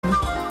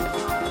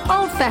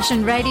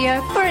Old-fashioned radio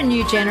for a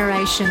new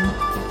generation.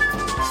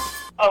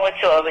 Oh,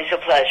 it's always a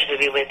pleasure to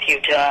be with you,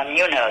 Tom.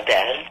 You know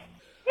that.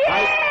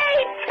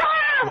 Yay,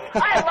 Tom!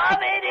 I love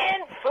it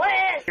in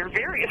Flint! You're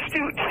very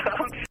astute,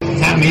 Tom.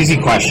 Tom, easy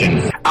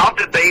question. I'll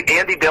debate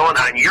Andy Dillon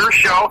on your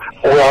show.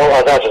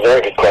 Well, that's a very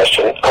good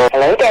question.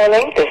 Hello,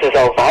 darling. This is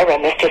Elvira,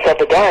 Mistress of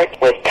the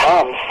Dark, with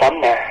Tom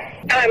Sumner.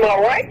 I'm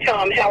all right,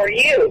 Tom. How are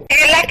you?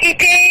 You lucky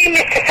day,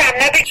 Mr.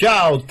 Sumner.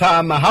 Ciao,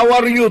 Tom. How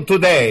are you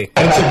today?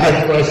 That's a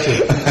good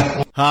question.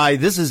 Hi,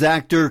 this is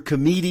actor,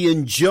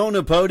 comedian Joe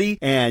Napodi,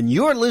 and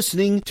you're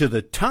listening to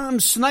the Tom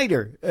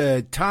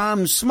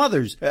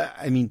Smothers.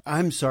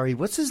 I'm sorry,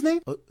 what's his name?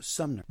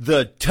 Sumner.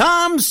 The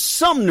Tom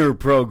Sumner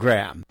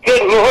Program.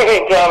 Good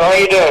morning, Tom. How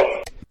you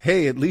doing?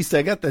 Hey, at least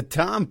I got the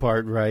Tom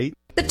part right.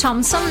 The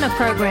Tom Sumner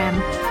Program.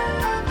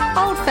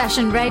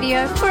 Old-fashioned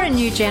radio for a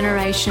new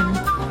generation.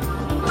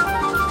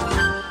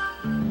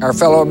 Our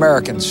fellow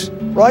Americans.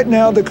 Right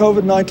now, the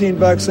COVID-19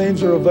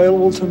 vaccines are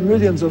available to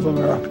millions of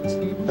Americans.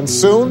 And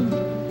soon,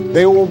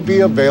 they will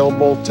be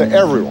available to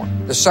everyone.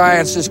 The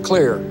science is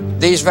clear.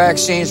 These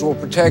vaccines will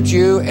protect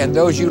you and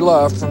those you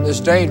love from this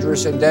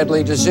dangerous and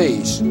deadly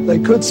disease. They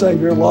could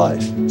save your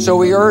life. So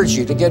we urge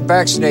you to get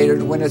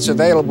vaccinated when it's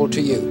available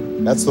to you.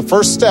 That's the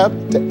first step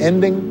to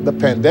ending the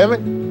pandemic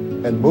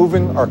and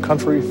moving our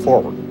country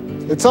forward.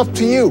 It's up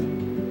to you.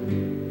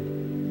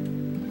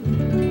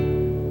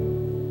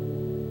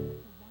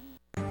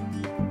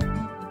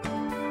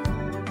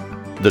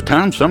 The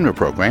Tom Sumner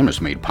Program is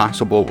made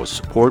possible with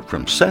support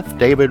from Seth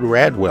David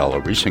Radwell,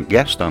 a recent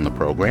guest on the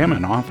program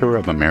and author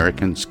of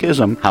American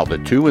Schism, How the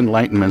Two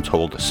Enlightenments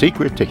Hold a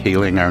Secret to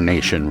Healing Our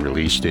Nation,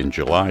 released in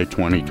July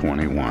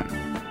 2021.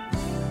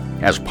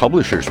 As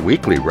Publishers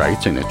Weekly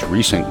writes in its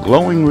recent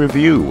glowing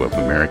review of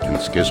American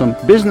Schism,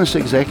 business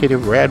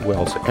executive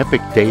Radwell's epic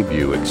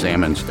debut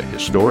examines the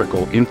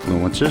historical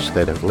influences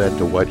that have led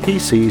to what he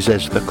sees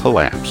as the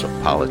collapse of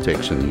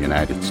politics in the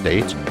United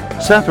States.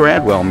 Seth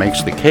Radwell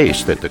makes the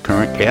case that the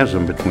current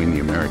chasm between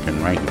the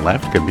American right and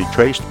left can be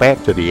traced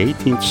back to the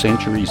 18th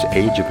century's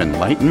Age of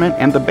Enlightenment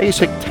and the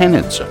basic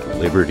tenets of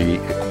liberty,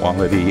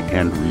 equality,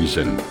 and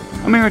reason.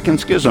 American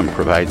Schism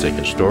provides a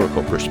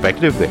historical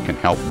perspective that can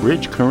help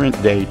bridge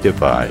current-day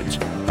divides.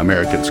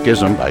 American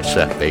Schism by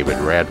Seth David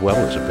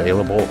Radwell is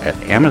available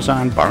at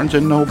Amazon, Barnes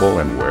 & Noble,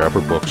 and wherever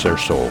books are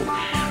sold.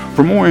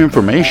 For more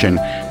information,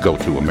 go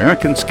to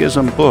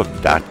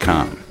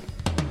AmericanSchismBook.com.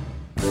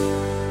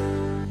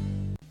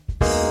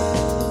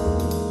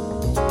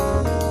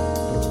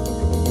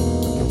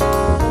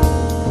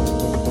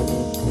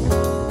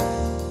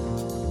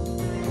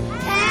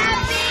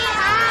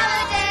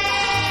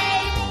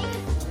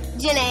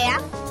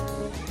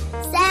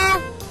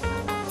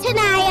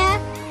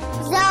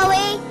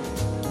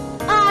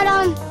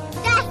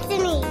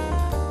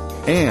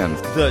 And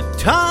the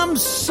Tom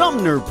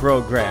Sumner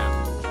Program.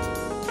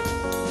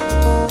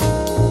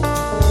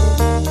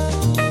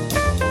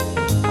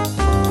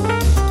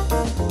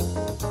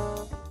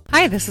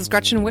 Hi, this is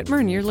Gretchen Whitmer,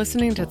 and you're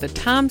listening to the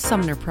Tom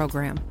Sumner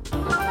Program.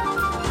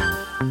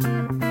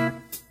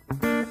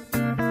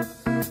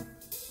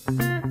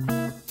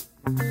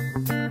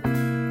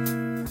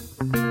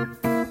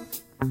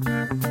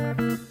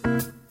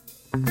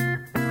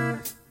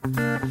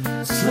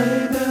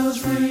 Sleigh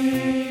bells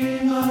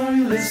ring, are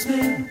you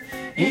listening?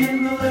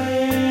 In the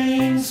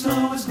lane,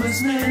 snow is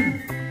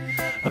glistening.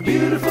 A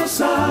beautiful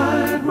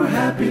sight, we're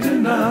happy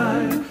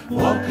tonight,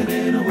 walking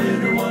in a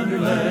winter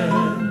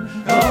wonderland.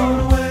 Gone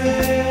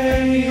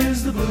away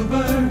is the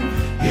bluebird,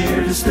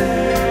 here to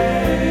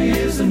stay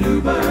is the new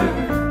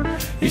bird.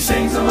 He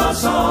sings a love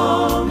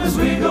song as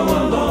we go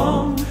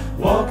along,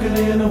 walking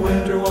in a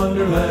winter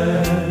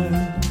wonderland.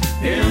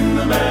 In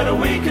the meadow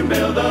we can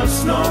build a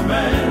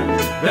snowman,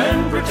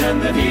 then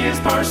pretend that he is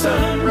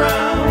Parson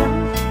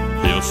Brown.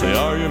 He'll say,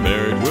 are you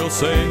married? We'll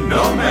say,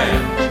 no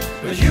man,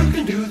 but you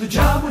can do the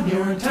job when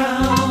you're in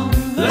town.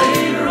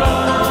 Later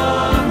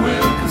on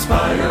we'll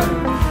conspire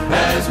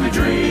as we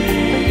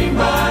dream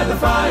by the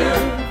fire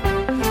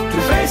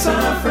to face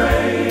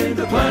unafraid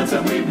the plans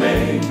that we've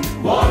made,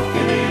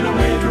 walking in a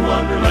winter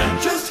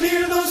wonderland. Just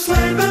hear those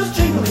sleigh bells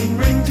jingling,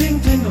 ring ting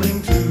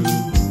tingling too.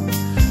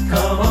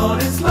 Come on,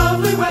 it's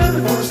lovely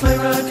weather for a sleigh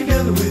ride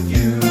together with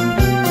you.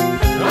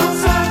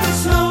 Outside the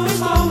snow is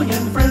falling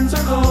and friends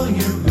are calling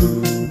you.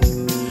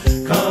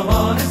 Come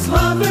on, it's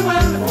lovely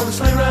weather for a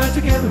sleigh ride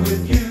together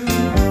with you.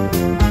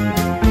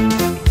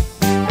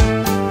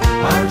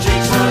 Our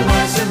cheeks are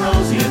nice and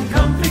rosy and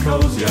comfy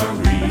cozy are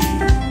we.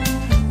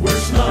 We're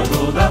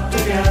snuggled up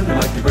together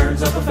like the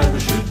birds of a feather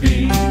should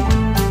be.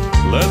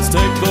 let's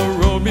take the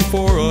road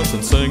before us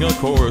and sing a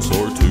chorus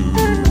or two.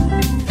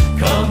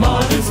 Come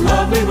on, it's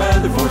lovely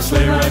weather for a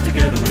sleigh ride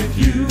together with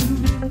you.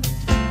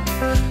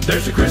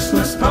 There's a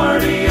Christmas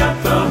party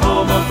at the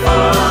home of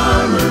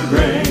Farmer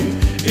Gray.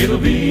 It'll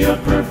be a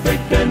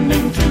perfect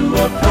ending to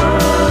a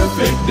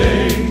perfect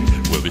day.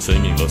 We'll be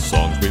singing the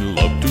songs we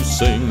love to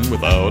sing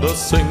without a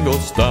single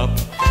stop.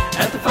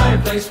 At the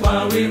fireplace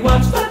while we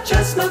watch the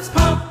chestnuts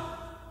pop.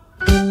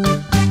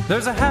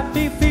 There's a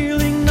happy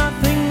feeling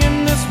nothing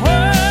in this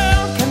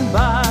world can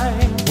buy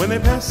when they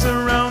pass pass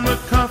around the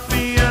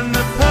coffee and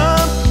the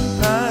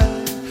pumpkin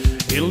pie.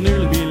 It'll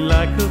nearly be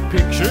like a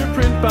picture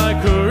print by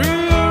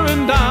Courier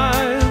and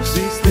Dives.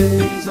 These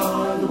things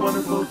are the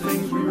wonderful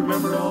things we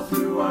remember all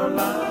through our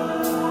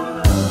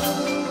lives.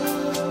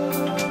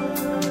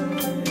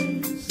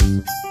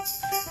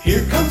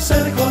 Here comes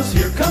Santa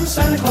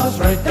Claus,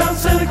 right down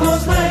Santa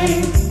Claus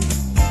Lane.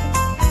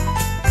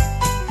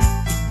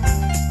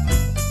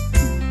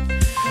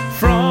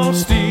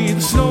 Frosty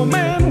the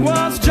snowman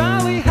was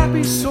jolly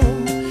happy soul,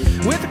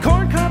 with a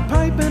corncob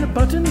pipe and a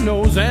button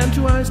nose and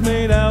 2 eyes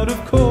made out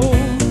of coal.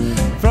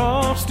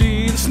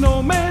 Frosty the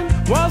snowman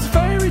was a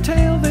fairy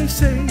tale, they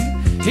say.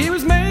 He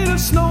was made of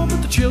snow,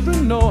 but the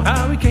children know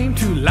how he came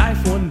to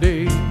life one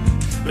day.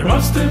 There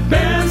must have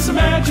been some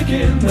magic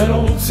in that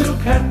old silk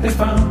hat they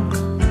found,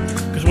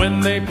 'cause when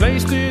they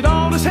placed it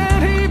on his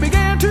head, he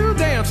began to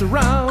dance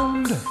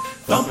around.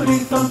 Thumpity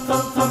thump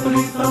thump,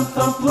 thumpity thump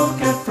thump,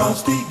 look at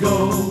Frosty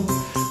go.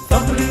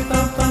 Thumpity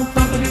thump thump,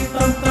 thumpity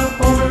thump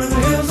thump, over the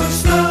hills of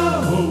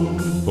snow.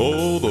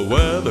 Oh, the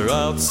weather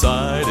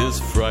outside is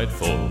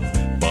frightful,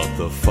 but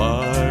the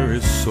fire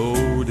is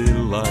so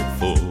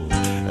delightful.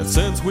 And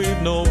since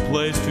we've no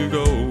place to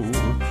go,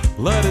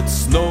 let it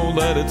snow,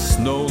 let it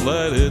snow,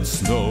 let it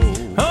snow.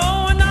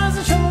 Oh, and as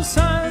it shows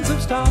signs of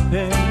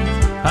stopping,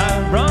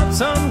 I brought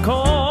some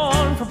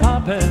corn for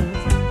popping.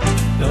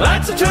 The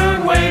lights are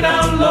turned way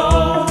down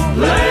low.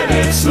 Let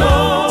it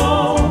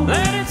snow,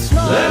 let it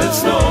snow, let it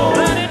snow,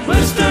 let it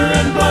blister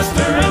and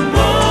bluster and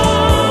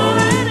blow.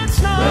 Let it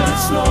snow, let it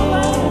snow,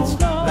 let it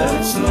snow, let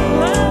it snow,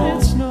 let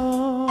it snow.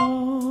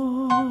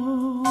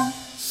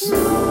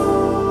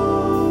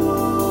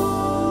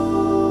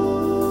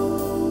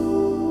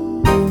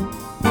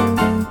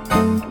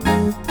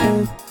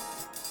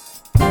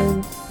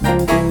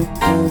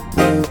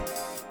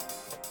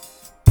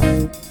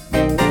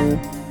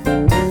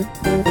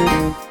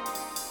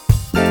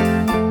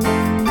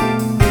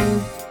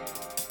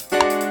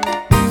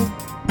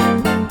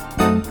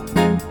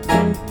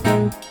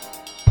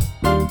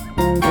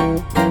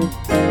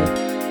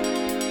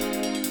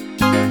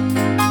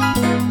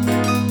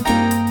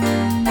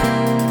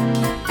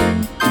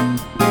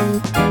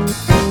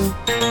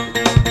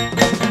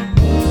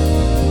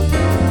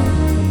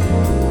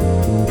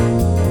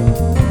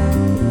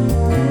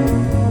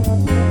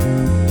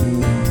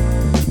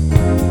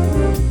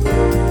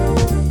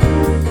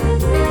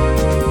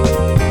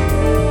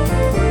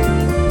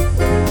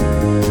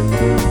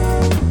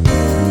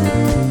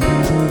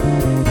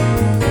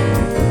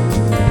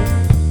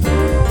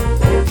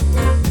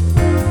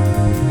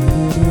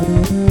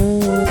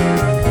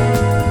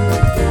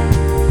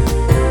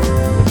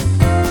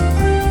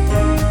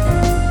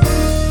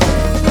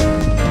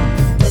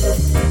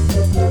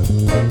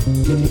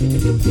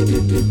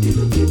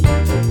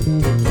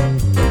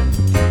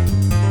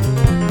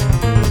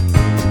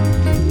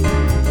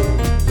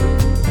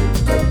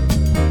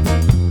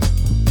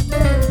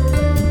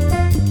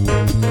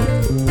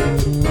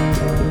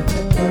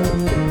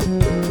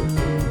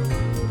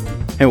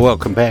 And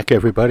welcome back,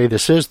 everybody.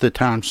 This is the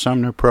Tom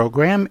Sumner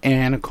program,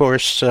 and of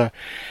course,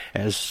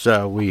 as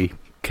we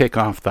kick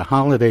off the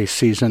holiday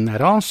season,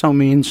 that also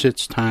means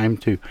it's time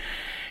to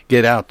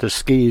get out the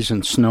skis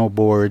and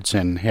snowboards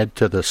and head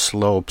to the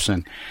slopes.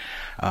 And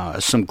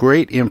some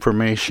great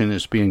information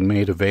is being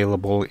made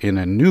available in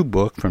a new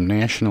book from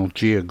National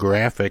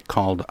Geographic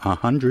called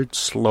 100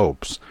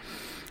 Slopes.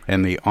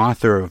 And the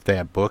author of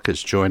that book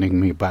is joining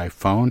me by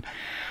phone.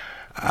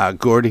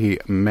 Gordy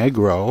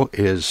Megros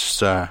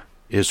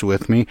is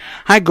with me.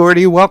 Hi,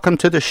 Gordy. Welcome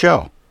to the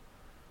show.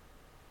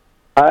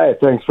 Hi.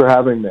 Thanks for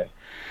having me.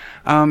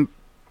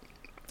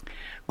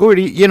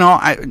 Gordy, you know,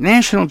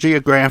 National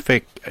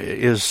Geographic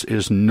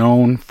is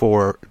known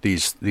for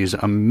these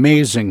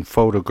amazing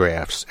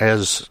photographs,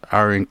 as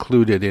are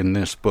included in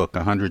this book,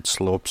 100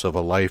 Slopes of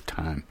a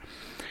Lifetime.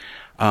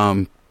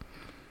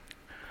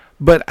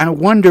 But I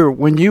wonder,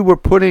 when you were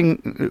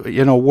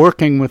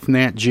working with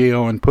Nat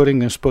Geo and putting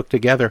this book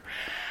together,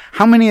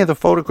 how many of the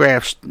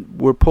photographs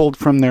were pulled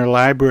from their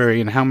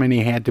library and how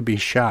many had to be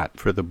shot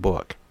for the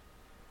book?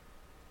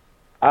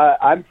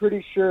 I'm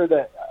pretty sure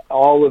that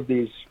all of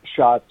these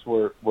shots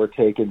were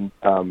taken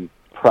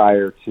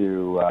prior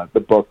to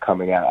the book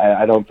coming out.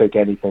 I don't think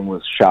anything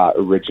was shot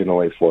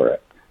originally for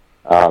it.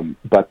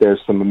 But there's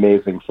some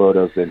amazing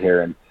photos in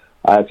here. And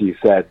as you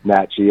said,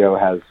 Nat Geo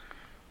has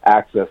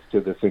access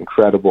to this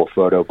incredible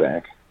photo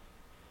bank.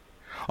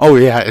 Oh,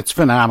 yeah, it's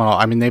phenomenal.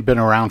 I mean, they've been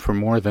around for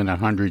more than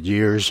 100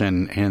 years,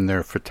 and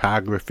their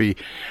photography,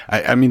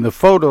 I mean, the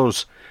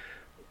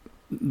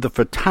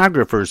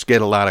photographers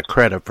get a lot of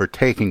credit for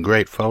taking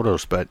great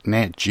photos, but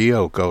Nat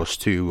Geo goes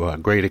to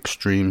great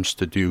extremes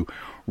to do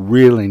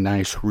really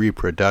nice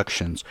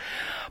reproductions.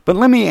 But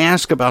let me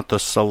ask about the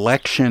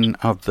selection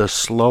of the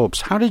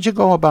slopes. How did you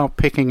go about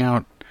picking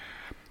out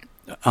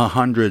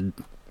 100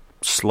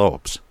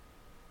 slopes?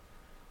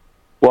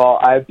 Well,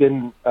 I've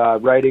been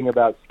writing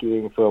about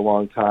skiing for a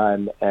long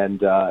time,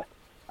 and I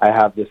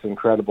have this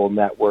incredible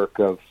network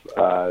of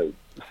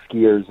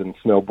skiers and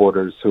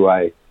snowboarders who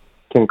I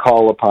can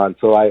call upon.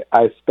 So I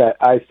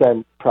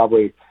spent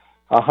probably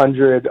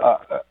 100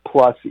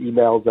 plus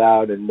emails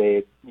out and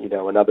made,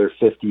 another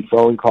 50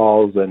 phone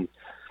calls and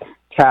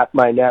tapped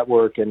my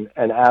network and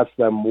asked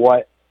them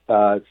what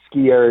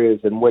ski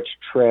areas and which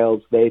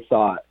trails they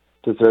thought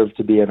deserved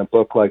to be in a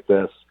book like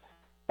this.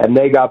 And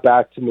they got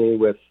back to me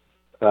with,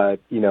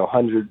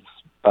 hundreds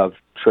of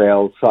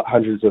trails,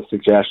 hundreds of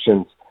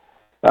suggestions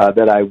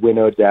that I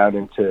winnowed down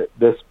into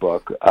this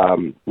book,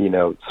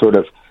 sort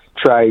of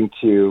trying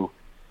to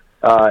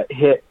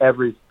hit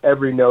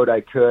every note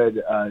I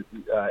could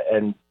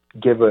and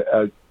give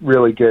a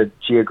really good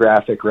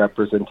geographic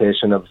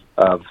representation of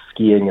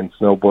skiing and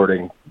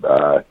snowboarding,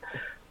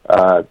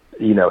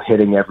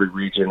 hitting every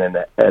region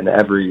and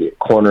every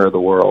corner of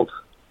the world.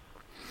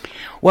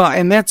 Well,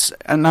 and that's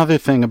another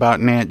thing about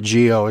Nat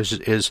Geo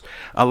is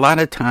a lot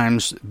of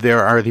times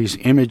there are these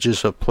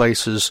images of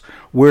places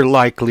we're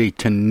likely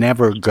to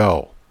never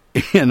go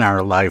in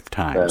our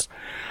lifetimes. Yeah.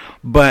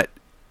 But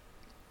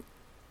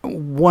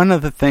one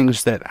of the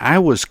things that I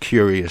was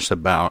curious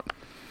about,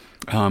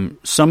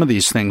 some of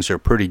these things are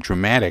pretty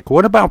dramatic.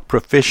 What about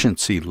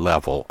proficiency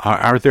level?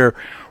 Are there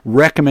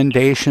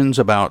recommendations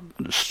about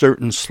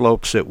certain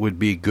slopes that would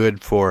be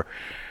good for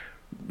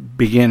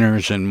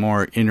beginners and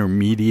more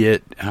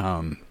intermediate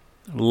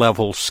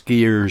level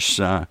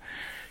skiers,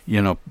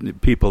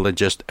 people that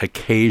just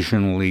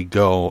occasionally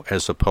go,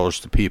 as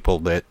opposed to people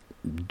that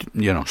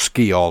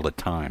ski all the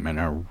time and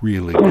are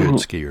really good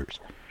skiers?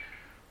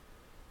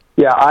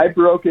 Yeah, I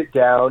broke it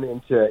down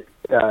into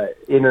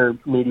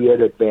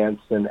intermediate,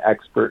 advanced, and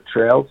expert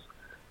trails.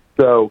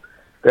 So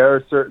there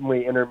are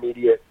certainly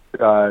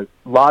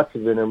lots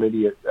of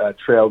intermediate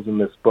trails in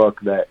this book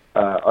that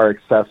are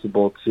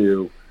accessible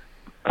to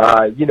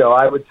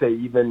I would say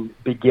even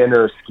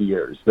beginner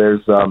skiers.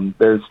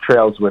 There's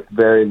trails with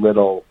very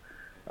little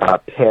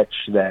pitch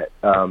that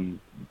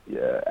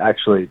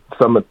actually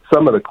some of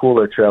the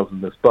cooler trails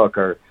in this book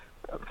are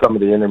some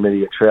of the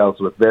intermediate trails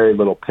with very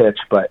little pitch,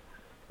 but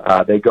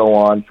they go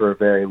on for a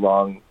very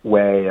long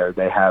way, or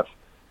they have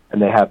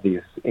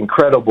these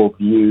incredible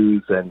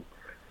views, and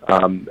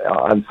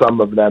on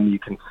some of them you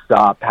can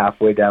stop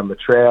halfway down the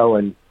trail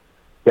and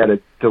get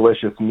a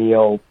delicious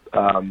meal.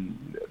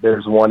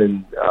 There's one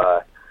in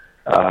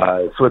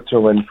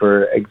Switzerland,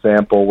 for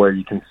example, where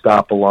you can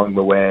stop along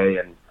the way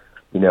and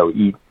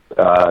eat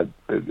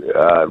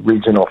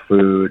regional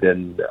food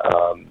and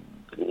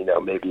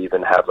maybe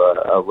even have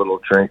a little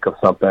drink of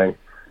something,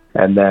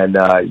 and then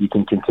you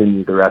can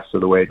continue the rest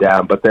of the way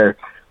down. But there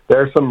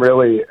are some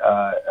really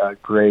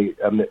great,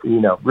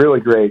 really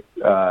great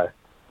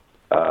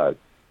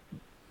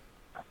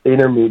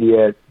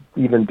intermediate,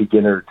 even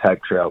beginner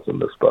type trails in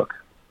this book.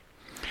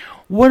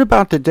 What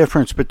about the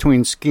difference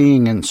between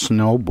skiing and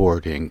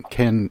snowboarding?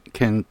 Can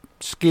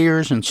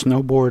skiers and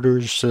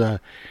snowboarders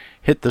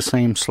hit the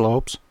same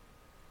slopes?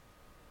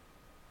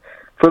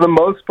 For the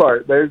most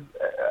part, there's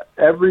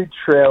every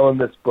trail in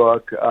this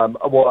book,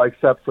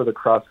 except for the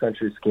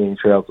cross-country skiing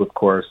trails, of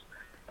course,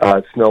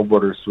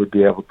 snowboarders would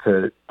be able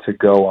to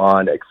go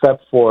on,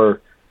 except for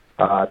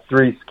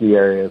 3 ski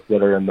areas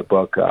that are in the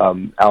book,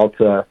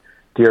 Alta,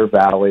 Deer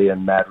Valley,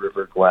 and Mad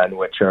River Glen,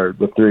 which are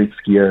the 3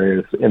 ski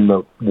areas in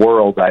the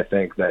world, I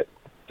think, that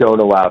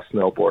don't allow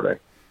snowboarding.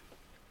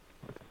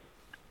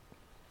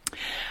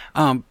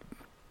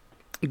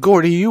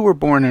 Gordy, you were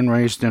born and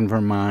raised in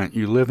Vermont.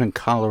 You live in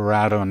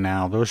Colorado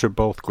now. Those are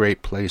both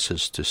great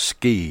places to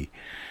ski.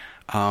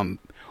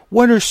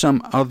 What are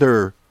some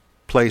other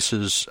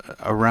places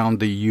around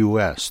the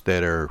U.S.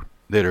 that are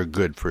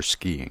good for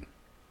skiing?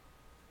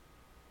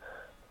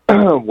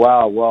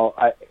 Wow. Well,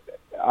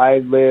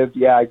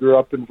 I grew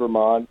up in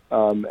Vermont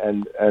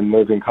and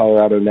live in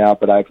Colorado now,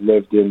 but I've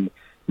lived in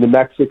New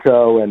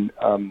Mexico and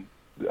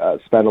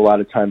spent a lot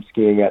of time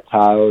skiing at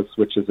Taos,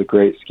 which is a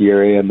great ski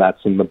area, and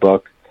that's in the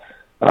book.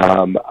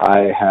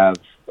 I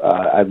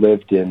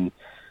lived in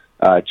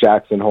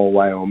Jackson Hole,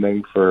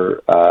 Wyoming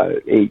for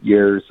 8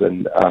 years,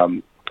 and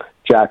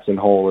Jackson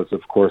Hole is,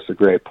 of course, a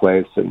great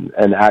place and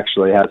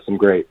actually has some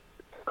great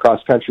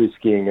cross-country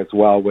skiing as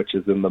well, which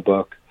is in the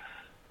book.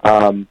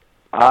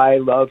 I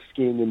love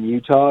skiing in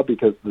Utah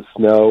because the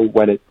snow,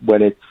 when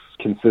it's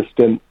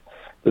consistent,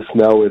 the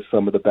snow is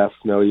some of the best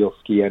snow you'll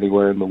ski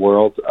anywhere in the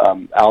world.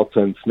 Alta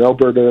and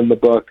Snowbird are in the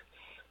book.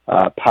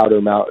 Powder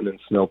Mountain and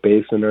Snow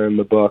Basin are in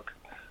the book.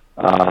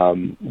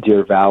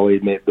 Deer Valley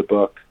made the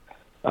book.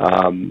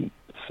 And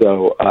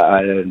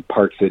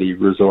Park City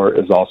Resort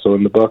is also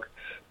in the book.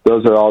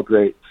 Those are all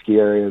great ski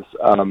areas.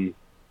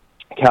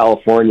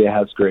 California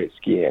has great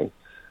skiing.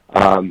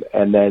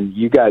 And then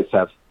you guys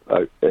have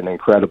an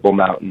incredible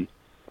mountain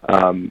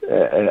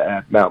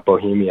at Mount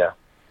Bohemia.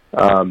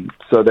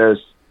 So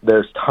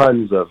there's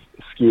tons of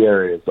ski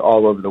areas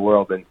all over the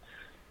world, and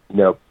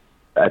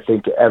I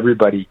think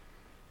everybody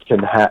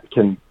can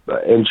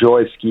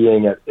enjoy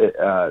skiing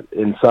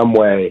in some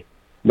way,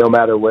 no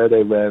matter where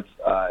they live.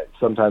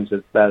 Sometimes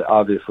that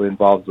obviously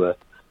involves a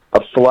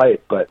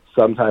flight, but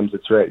sometimes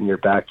it's right in your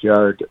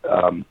backyard.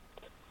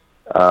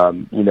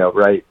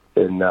 Right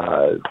in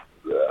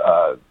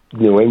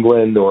New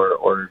England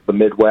or the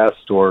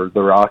Midwest or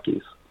the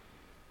Rockies.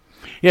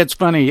 Yeah, it's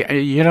funny.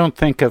 You don't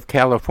think of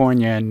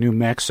California and New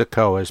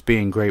Mexico as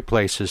being great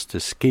places to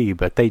ski,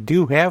 but they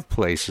do have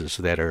places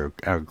that are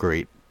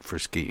great for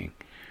skiing.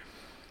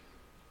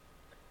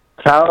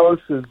 Taos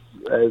is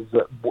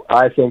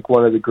I think,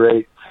 one of the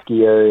great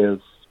ski areas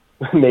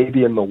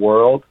maybe in the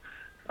world,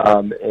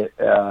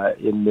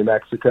 in New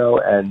Mexico.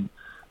 And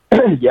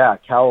yeah,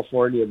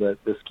 California, the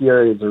ski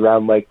areas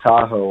around Lake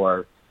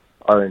Tahoe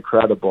are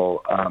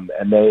incredible.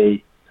 And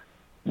they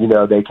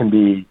can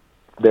be,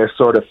 they're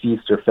sort of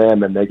feast or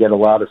famine. They get a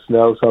lot of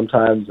snow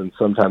sometimes, and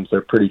sometimes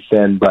they're pretty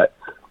thin. But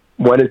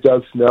when it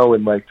does snow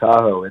in Lake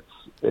Tahoe,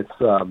 it's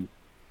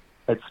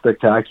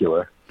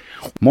spectacular.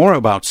 More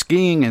about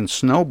skiing and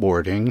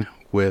snowboarding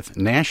with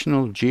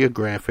National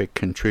Geographic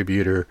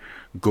contributor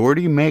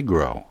Gordy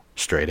Megros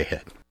straight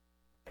ahead.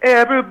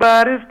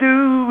 Everybody's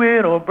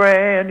doing a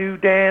brand new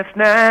dance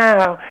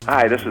now.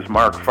 Hi, this is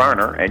Mark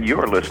Farner, and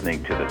you're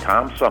listening to the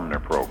Tom Sumner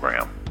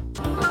Program.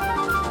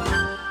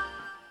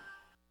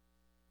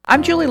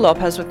 I'm Julie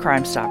Lopez with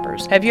Crime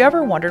Stoppers. Have you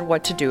ever wondered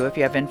what to do if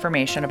you have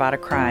information about a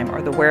crime or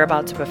the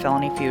whereabouts of a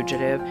felony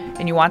fugitive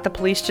and you want the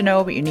police to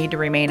know but you need to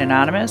remain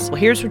anonymous?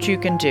 Well, here's what you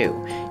can do.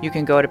 You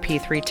can go to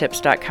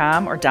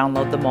p3tips.com or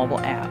download the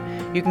mobile app.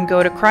 You can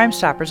go to Crime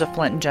Stoppers of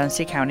Flint and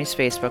Genesee County's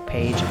Facebook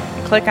page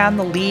and click on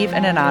the Leave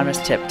an Anonymous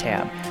Tip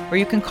tab, or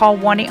you can call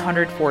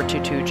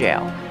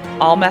 1-800-422-JAIL.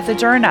 All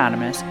methods are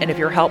anonymous, and if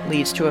your help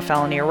leads to a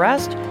felony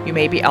arrest, you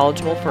may be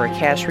eligible for a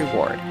cash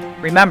reward.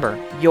 Remember,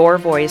 your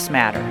voice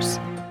matters.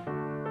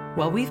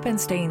 While we've been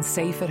staying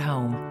safe at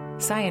home,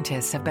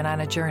 scientists have been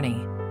on a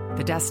journey.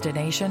 The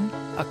destination,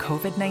 a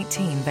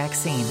COVID-19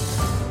 vaccine.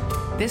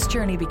 This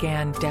journey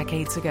began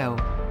decades ago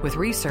with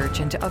research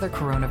into other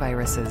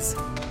coronaviruses.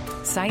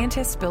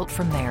 Scientists built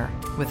from there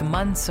with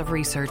months of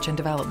research and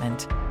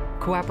development,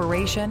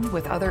 cooperation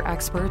with other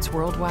experts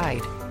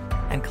worldwide,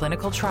 and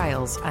clinical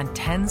trials on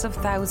tens of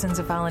thousands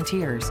of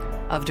volunteers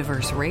of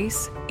diverse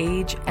race,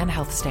 age, and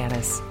health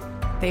status.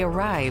 They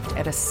arrived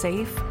at a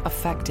safe,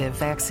 effective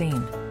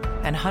vaccine,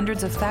 and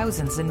hundreds of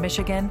thousands in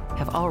Michigan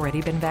have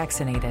already been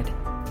vaccinated.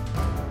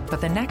 But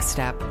the next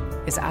step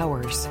is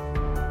ours.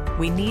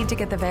 We need to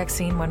get the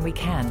vaccine when we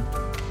can.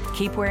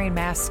 Keep wearing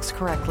masks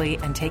correctly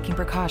and taking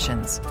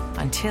precautions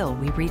until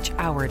we reach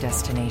our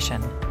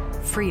destination,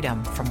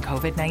 freedom from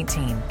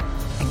COVID-19,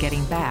 and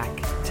getting back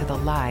to the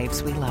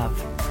lives we love.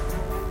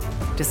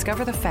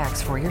 Discover the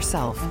facts for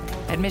yourself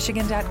at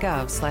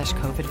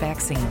michigan.gov/COVID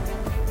vaccine.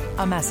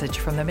 A message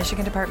from the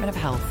Michigan Department of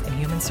Health and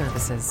Human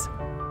Services.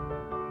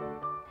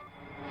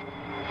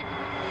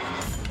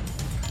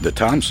 The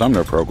Tom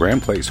Sumner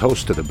Program plays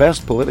host to the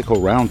best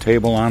political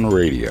roundtable on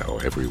radio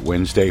every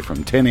Wednesday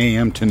from 10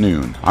 a.m. to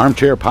noon.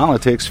 Armchair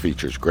Politics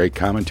features great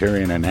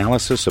commentary and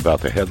analysis about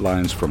the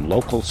headlines from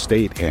local,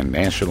 state, and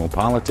national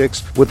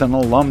politics with an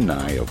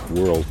alumni of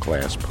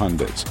world-class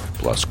pundits,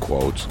 plus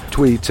quotes,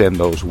 tweets, and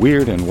those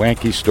weird and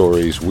wacky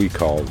stories we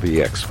call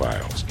the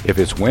X-Files. If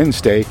it's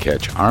Wednesday,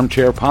 catch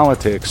Armchair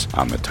Politics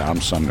on the Tom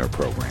Sumner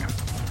Program.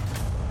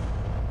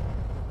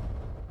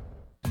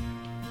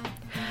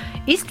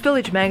 East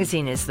Village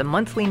Magazine is the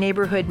monthly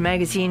neighborhood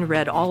magazine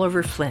read all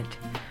over Flint.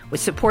 With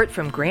support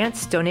from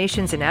grants,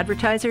 donations, and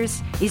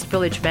advertisers, East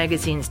Village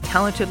Magazine's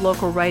talented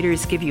local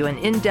writers give you an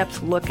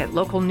in-depth look at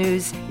local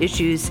news,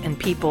 issues, and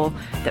people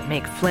that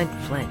make Flint,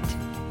 Flint.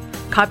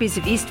 Copies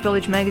of East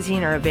Village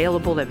Magazine are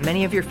available at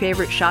many of your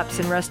favorite shops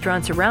and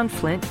restaurants around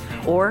Flint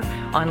or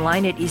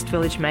online at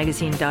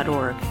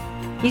eastvillagemagazine.org.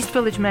 East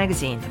Village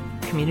Magazine,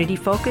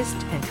 community-focused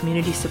and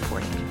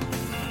community-supported.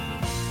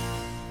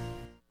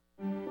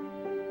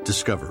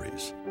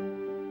 Discoveries.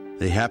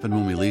 They happen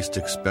when we least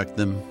expect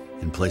them,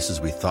 in places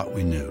we thought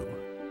we knew.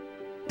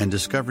 And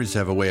discoveries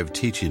have a way of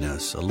teaching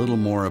us a little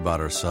more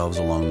about ourselves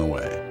along the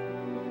way.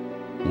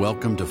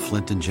 Welcome to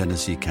Flint and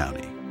Genesee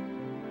County,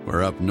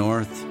 where up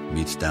north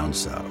meets down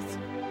south.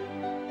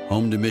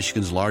 Home to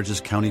Michigan's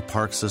largest county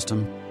park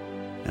system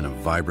and a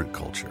vibrant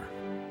culture.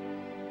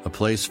 A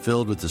place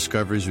filled with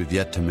discoveries we've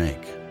yet to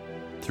make,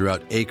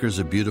 throughout acres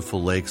of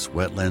beautiful lakes,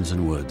 wetlands,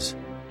 and woods,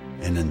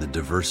 and in the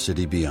diverse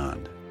city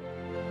beyond.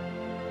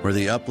 Where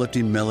the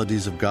uplifting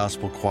melodies of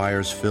gospel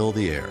choirs fill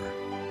the air,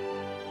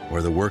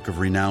 where the work of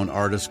renowned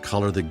artists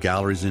color the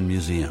galleries and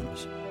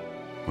museums,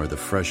 where the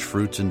fresh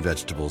fruits and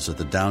vegetables at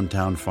the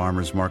downtown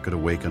farmers market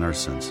awaken our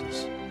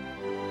senses,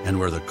 and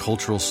where the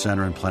cultural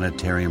center and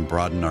planetarium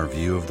broaden our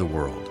view of the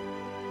world.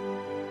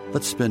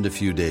 Let's spend a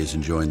few days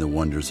enjoying the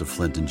wonders of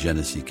Flint and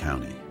Genesee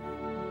County,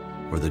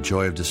 where the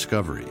joy of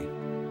discovery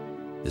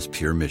is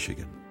pure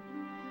Michigan.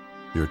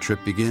 Your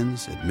trip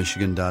begins at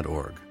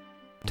michigan.org.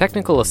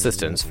 Technical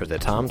assistance for the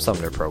Tom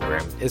Sumner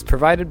Program is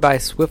provided by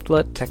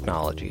Swiftlet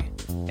Technology,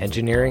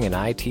 engineering and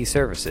IT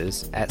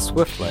services at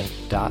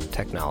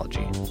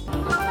swiftlet.technology.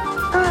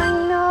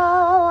 I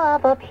know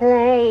of a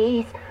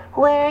place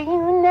where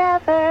you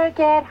never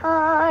get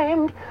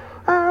harmed,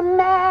 a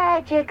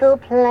magical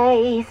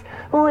place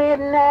with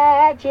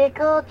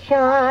magical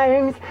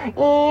charms,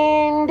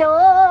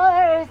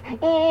 indoors,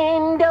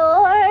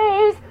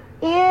 indoors,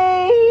 indoors.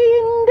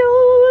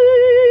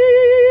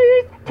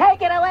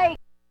 Take it away.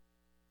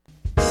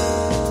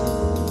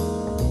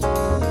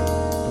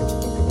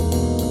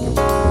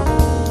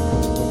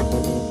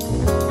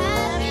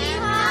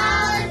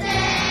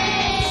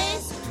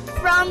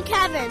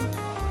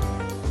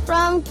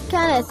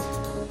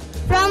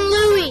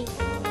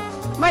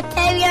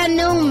 Leah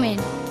Newman.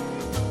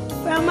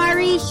 From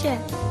Marisha.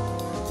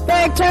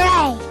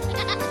 Bertrand.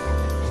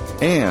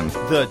 And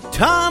the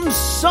Tom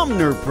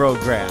Sumner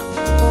Program.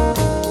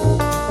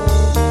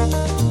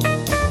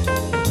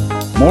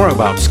 More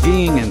about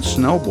skiing and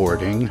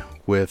snowboarding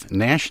with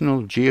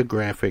National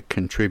Geographic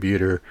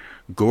contributor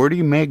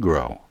Gordy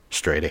Megros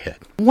straight ahead.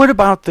 What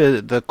about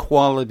the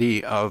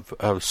quality of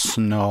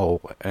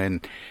snow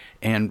and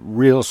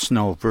real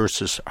snow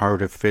versus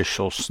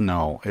artificial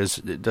snow?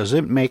 Does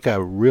it make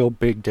a real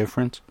big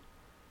difference?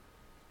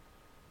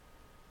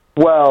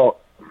 Well,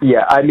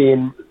 yeah, I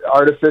mean,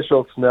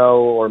 artificial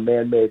snow or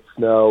man-made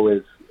snow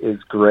is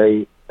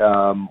great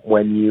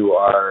when you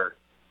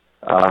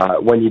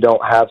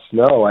don't have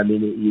snow. I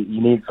mean,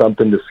 you need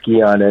something to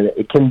ski on, and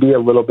it can feel a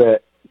little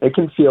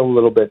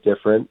bit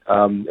different.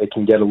 It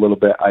can get a little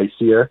bit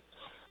icier.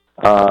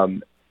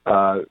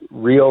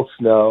 Real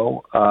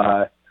snow,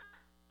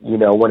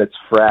 when it's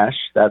fresh,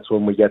 that's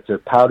when we get to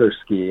powder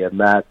ski, and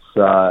that's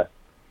a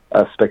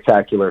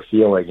spectacular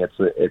feeling.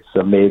 It's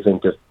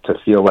amazing to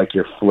feel like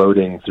you're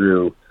floating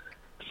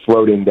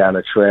down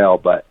a trail.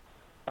 But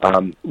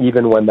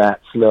even when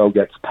that snow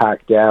gets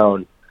packed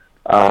down,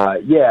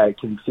 it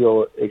can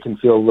feel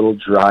a little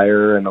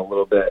drier and a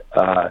little bit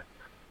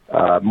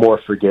more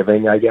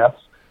forgiving, I guess.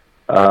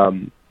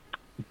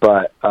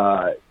 But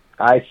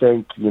I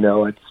think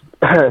it's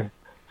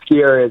ski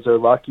areas are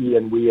lucky,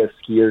 and we as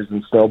skiers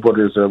and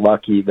snowboarders are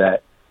lucky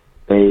that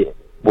they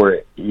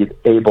were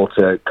able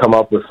to come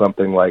up with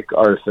something like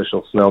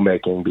artificial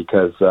snowmaking,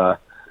 because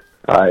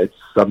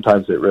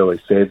sometimes it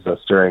really saves us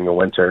during the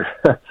winter.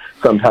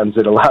 Sometimes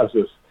it allows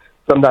us.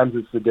 Sometimes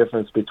it's the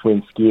difference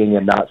between skiing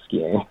and not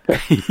skiing.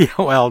 Yeah,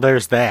 well,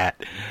 there's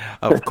that,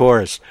 of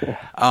course.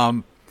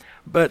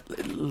 But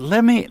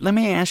let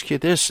me ask you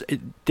this: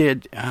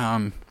 Did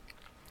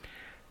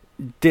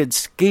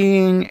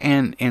skiing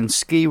and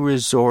ski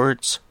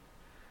resorts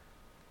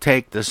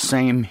take the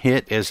same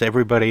hit as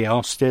everybody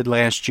else did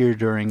last year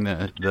during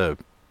the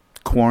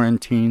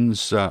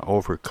quarantines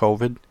over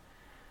COVID?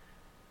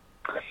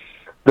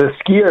 The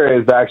ski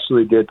areas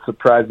actually did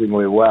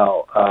surprisingly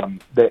well.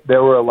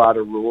 There were a lot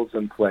of rules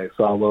in place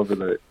all over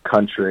the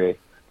country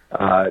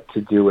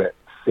to do it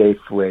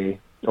safely,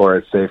 or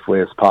as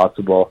safely as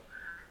possible.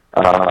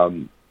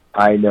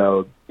 I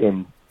know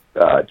in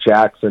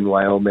Jackson,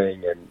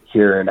 Wyoming, and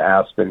here in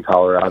Aspen,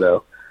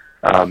 Colorado,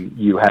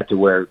 you had to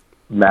wear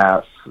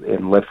masks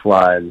in lift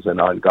lines and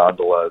on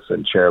gondolas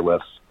and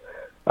chairlifts,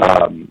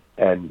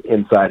 and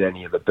inside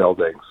any of the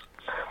buildings.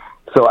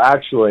 So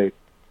actually,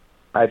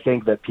 I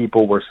think that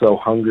people were so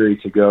hungry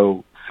to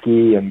go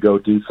ski and go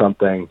do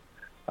something.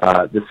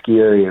 The ski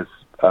areas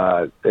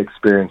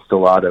experienced a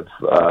lot of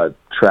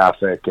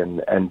traffic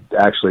and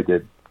actually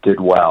did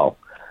well,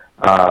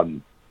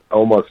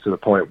 almost to the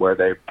point where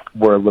they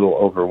were a little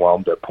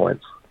overwhelmed at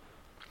points.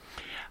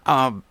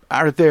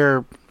 Are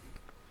there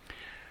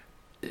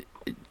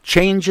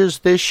changes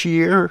this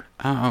year?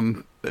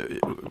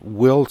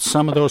 Will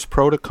some of those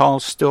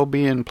protocols still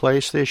be in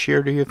place this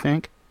year, do you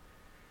think?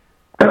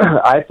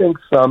 I think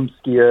some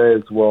ski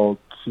areas will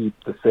keep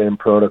the same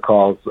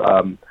protocols.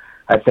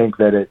 I think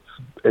that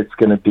it's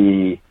going to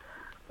be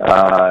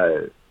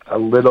a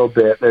little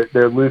bit.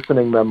 They're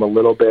loosening them a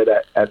little bit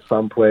at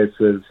some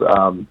places.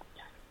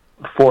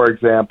 For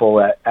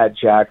example, at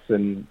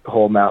Jackson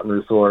Hole Mountain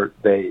Resort,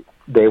 they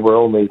were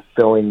only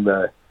filling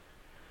the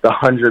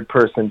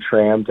 100-person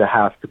tram to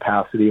half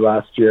capacity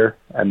last year,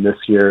 and this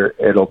year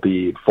it'll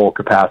be full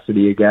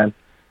capacity again.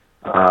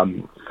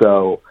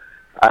 So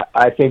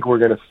I think we're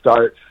going to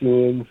start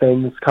seeing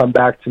things come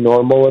back to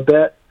normal a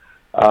bit,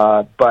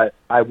 but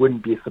I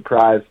wouldn't be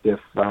surprised if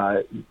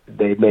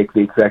they make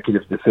the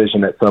executive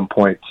decision at some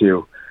point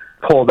to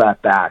pull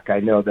that back. I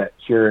know that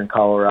here in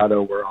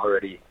Colorado we're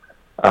already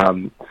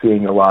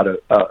seeing a lot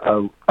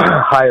of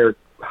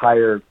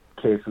higher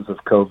cases of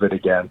COVID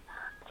again,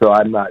 so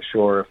I'm not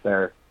sure if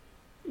they're.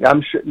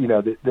 I'm sure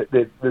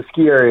the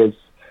ski areas,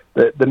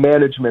 the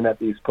management at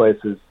these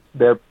places,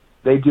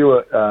 they do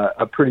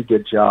a pretty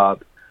good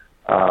job.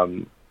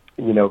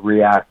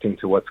 Reacting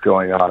to what's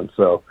going on.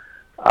 So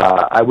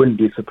I wouldn't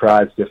be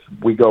surprised if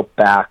we go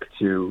back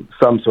to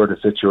some sort of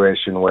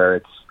situation where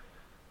it's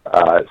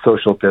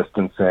social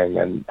distancing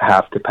and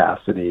half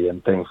capacity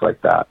and things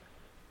like that.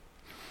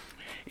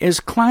 Is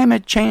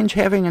climate change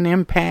having an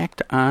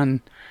impact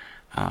on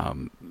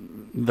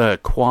the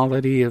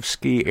quality of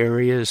ski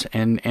areas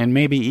and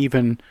maybe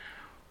even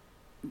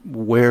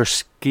where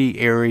ski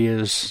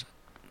areas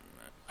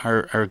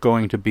are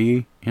going to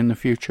be in the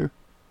future?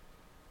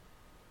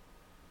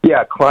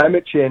 Yeah,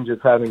 climate change is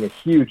having a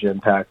huge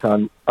impact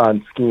on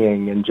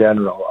skiing in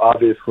general.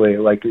 Obviously,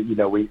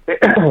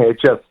 it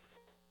just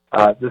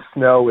the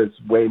snow is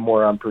way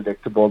more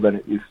unpredictable than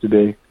it used to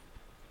be,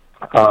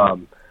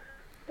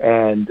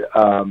 and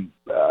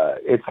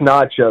it's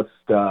not just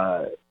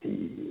that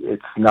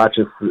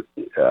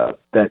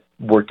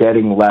we're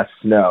getting less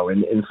snow.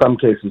 In some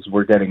cases,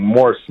 we're getting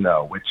more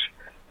snow, which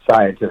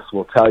scientists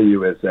will tell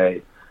you is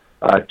a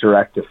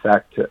direct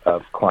effect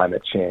of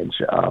climate change.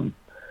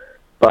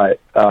 But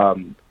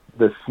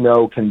the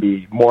snow can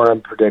be more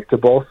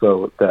unpredictable.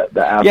 So the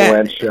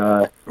avalanche.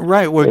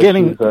 Right, we're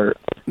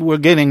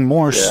getting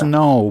more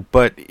snow,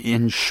 but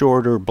in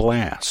shorter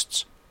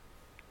blasts.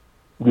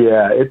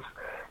 Yeah,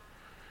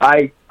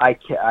 I'm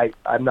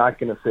not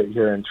going to sit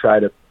here and try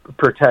to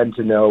pretend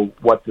to know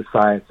what the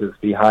science is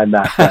behind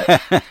that.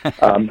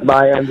 But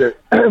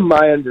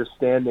my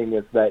understanding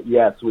is that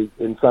yes,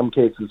 in some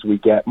cases we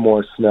get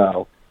more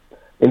snow.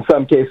 In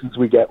some cases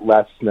we get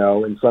less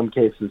snow. In some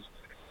cases,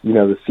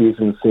 the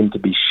seasons seem to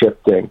be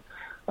shifting.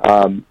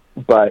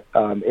 But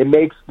it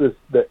makes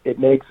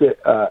it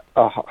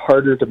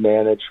harder to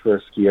manage for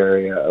a ski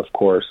area, of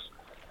course.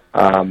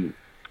 You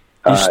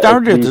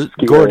started,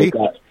 Gordy.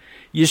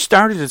 You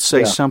started to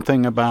say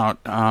something about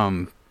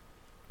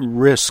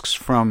risks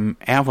from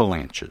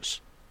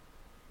avalanches.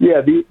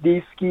 Yeah,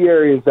 these ski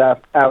areas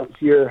out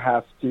here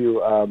have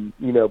to,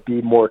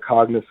 be more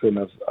cognizant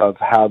of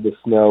how the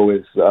snow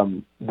is,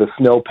 the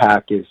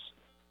snowpack is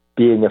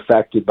being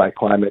affected by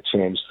climate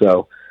change.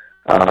 So,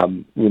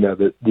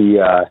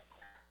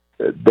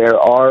 there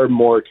are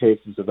more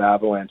cases of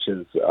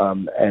avalanches,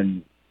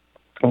 and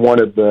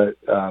one of the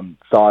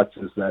thoughts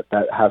is that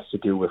has to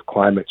do with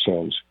climate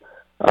change.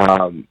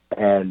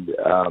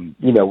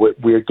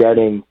 We're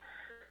getting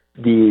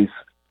these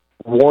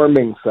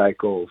warming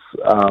cycles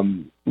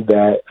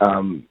that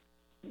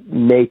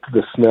make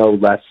the snow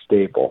less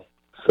stable.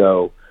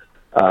 So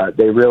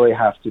they really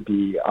have to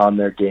be on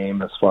their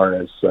game as far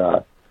as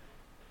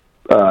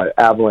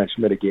avalanche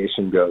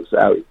mitigation goes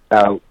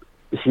out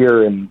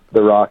here in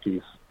the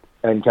Rockies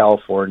and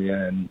California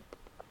and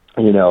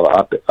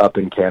up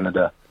in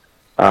Canada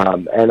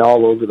and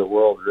all over the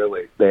world.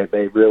 Really,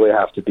 they really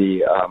have to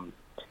be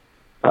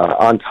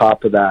on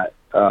top of that.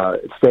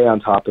 Stay on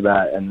top of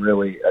that and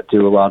really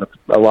do a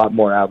lot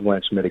more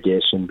avalanche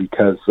mitigation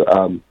because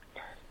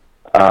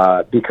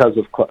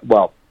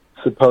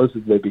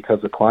supposedly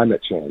because of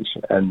climate change.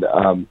 And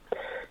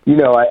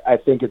I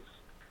think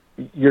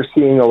you're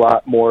seeing a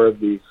lot more of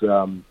these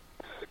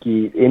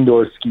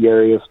indoor ski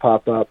areas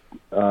pop up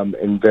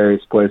in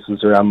various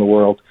places around the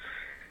world.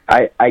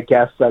 I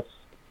guess that's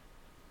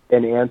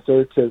an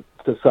answer to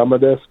some of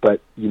this,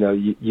 but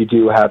you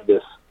do have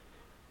this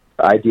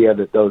idea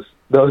that those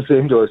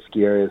indoor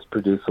ski areas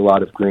produce a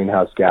lot of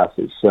greenhouse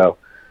gases. So,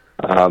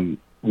 I'm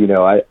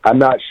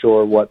not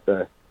sure what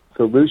the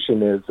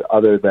solution is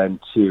other than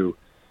to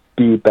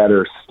be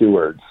better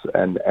stewards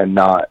and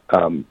not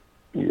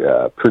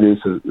produce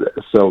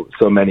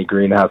so many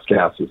greenhouse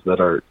gases that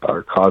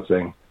are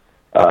causing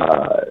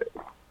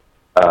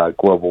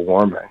global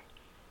warming.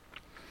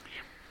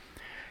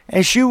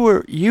 As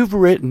you've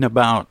written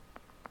about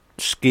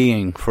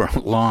skiing for a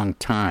long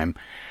time.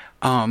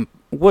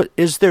 What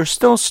is there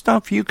still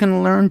stuff you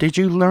can learn? Did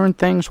you learn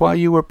things while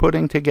you were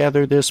putting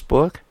together this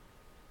book?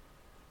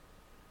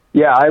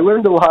 Yeah, I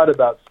learned a lot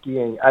about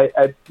skiing.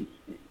 I'd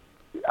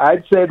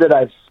say that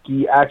I've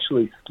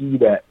actually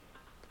skied at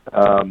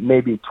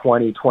maybe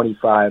 20,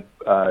 25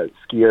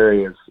 ski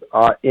areas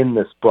in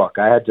this book.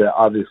 I had to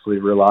obviously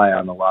rely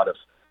on a lot of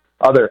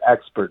other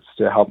experts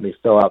to help me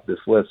fill out this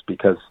list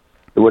because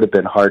it would have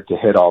been hard to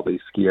hit all these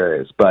ski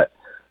areas. But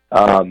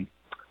as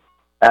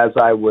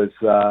I was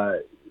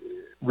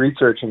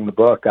researching the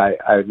book,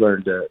 I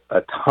learned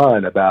a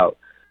ton about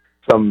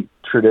some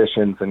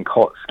traditions and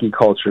ski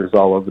cultures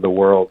all over the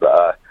world.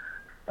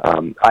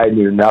 I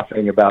knew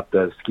nothing about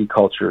the ski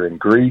culture in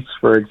Greece,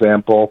 for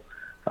example,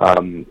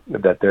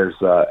 that there's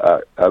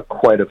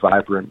quite a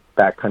vibrant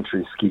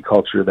backcountry ski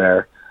culture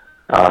there.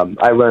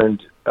 I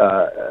learned,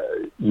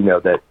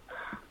 that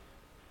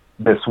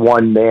this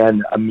one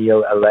man,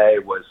 Emile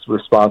Allais, was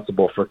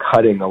responsible for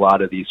cutting a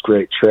lot of these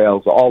great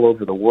trails all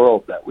over the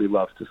world that we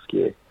love to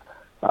ski.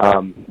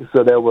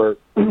 So there were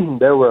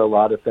a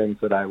lot of things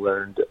that I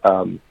learned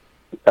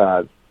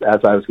as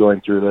I was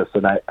going through this,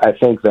 and I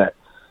think that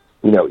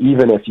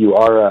even if you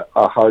are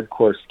a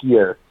hardcore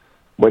skier,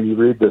 when you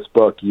read this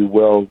book, you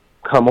will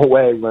come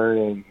away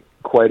learning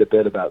quite a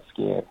bit about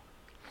skiing.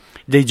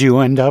 Did you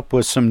end up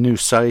with some new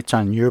sites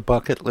on your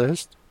bucket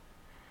list?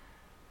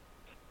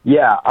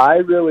 Yeah, I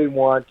really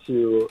want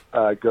to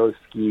go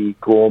ski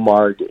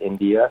Gulmarg,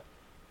 India,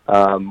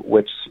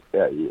 which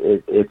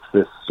it's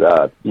this,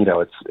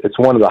 it's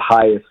one of the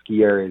highest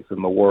ski areas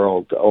in the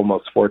world,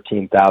 almost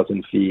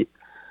 14,000 feet.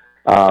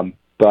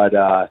 But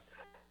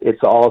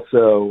it's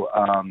also,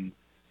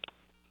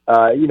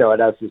 it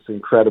has this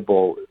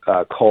incredible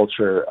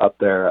culture up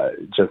there,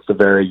 just a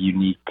very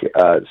unique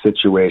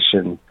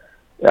situation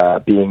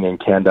being in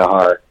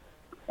Kandahar.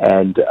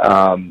 And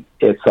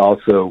it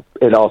also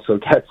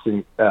gets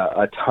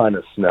a ton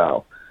of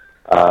snow.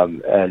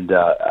 And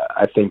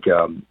I think,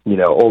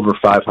 over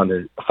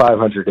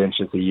 500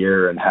 inches a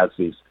year, and has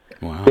these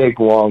big,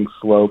 long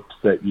slopes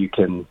that you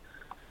can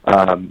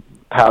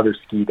powder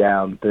ski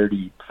down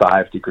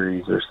 35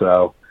 degrees or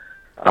so.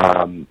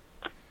 And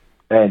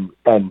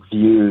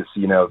views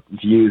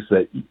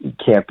that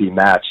can't be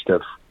matched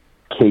of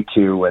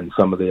K2 and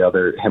some of the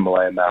other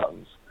Himalayan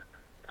mountains.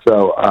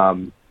 So,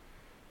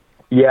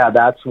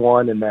 that's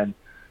one. And then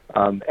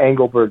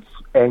Engelberg,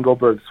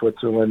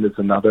 Switzerland is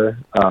another.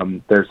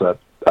 There's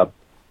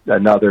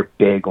another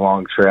big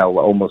long trail,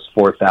 almost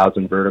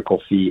 4,000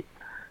 vertical feet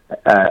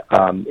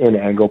in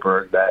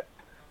Engelberg that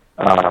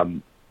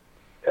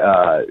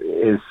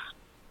is,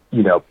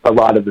 you know, a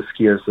lot of the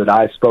skiers that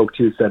I spoke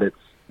to said it's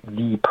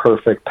the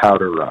perfect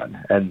powder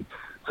run. And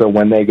so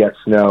when they get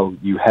snow,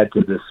 you head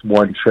to this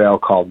one trail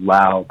called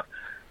Laub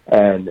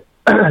and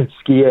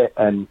ski it.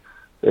 And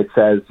it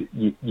says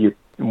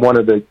one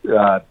of the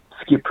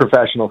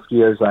professional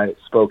skiers I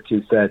spoke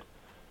to said,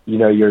 you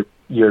know,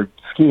 you're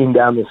skiing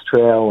down this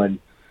trail and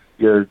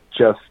you're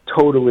just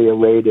totally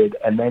elated,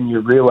 and then you're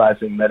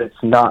realizing that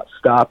it's not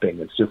stopping.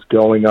 It's just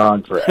going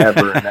on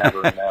forever and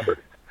ever and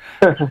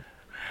ever.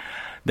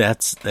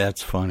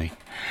 That's funny.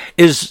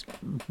 Is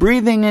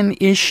breathing an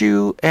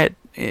issue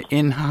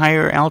in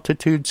higher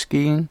altitude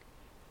skiing?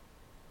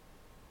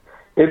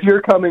 If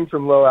you're coming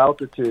from low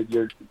altitude,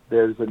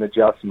 there's an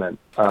adjustment.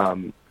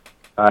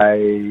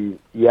 I've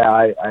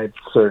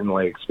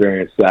certainly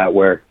experienced that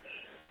where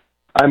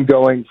I'm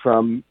going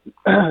from,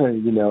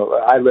 you know,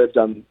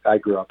 I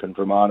grew up in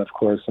Vermont, of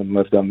course, and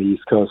lived on the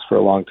East Coast for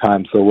a long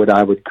time. So when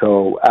I would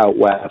go out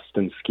west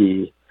and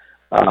ski,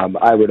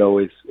 it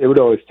would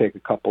always take a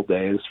couple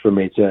days for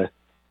me to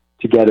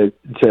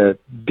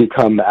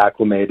become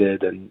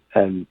acclimated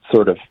and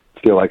sort of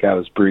feel like I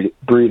was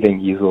breathing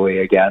easily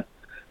again.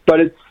 But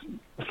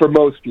for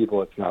most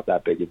people, it's not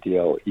that big a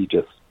deal. You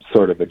just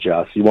sort of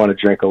adjust. You want to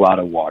drink a lot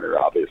of water,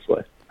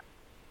 obviously.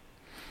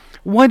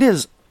 What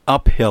is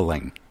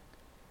uphilling?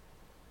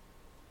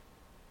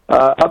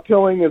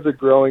 Uphilling is a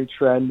growing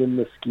trend in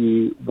the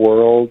ski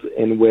world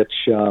in which,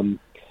 you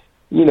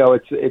know,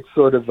 it's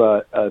sort of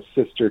a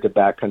sister to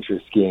backcountry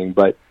skiing,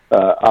 but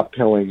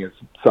uphilling is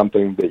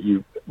something that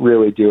you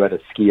really do at a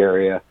ski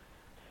area.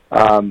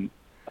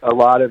 A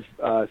lot of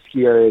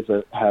ski areas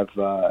have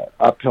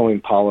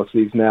uphilling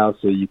policies now,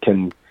 so you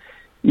can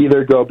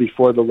either go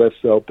before the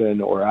lifts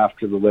open or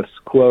after the lifts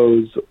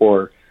close,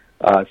 or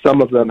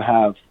some of them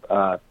have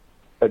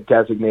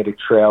designated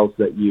trails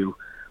that you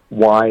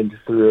wind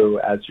through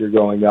as you're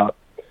going up.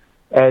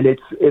 And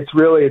it's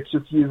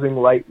just using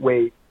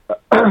lightweight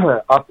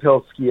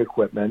uphill ski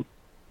equipment,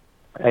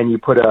 and you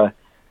put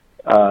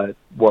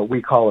what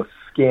we call a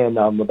skin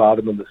on the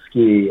bottom of the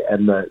ski,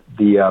 and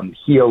the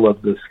heel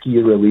of the ski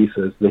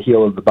releases, the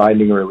heel of the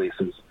binding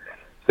releases.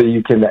 So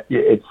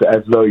it's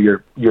as though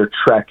you're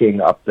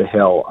trekking up the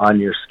hill on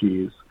your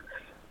skis.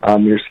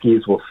 Your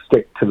skis will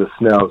stick to the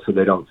snow so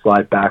they don't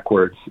slide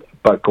backwards,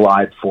 but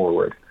glide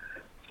forward.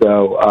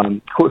 So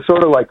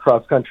sort of like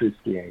cross-country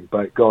skiing,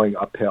 but going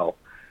uphill.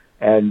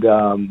 And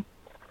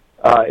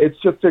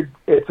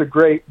it's a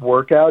great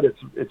workout.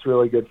 It's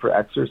really good for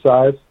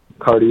exercise,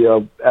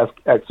 cardio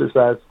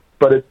exercise.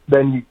 But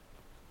then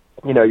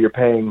you know, you're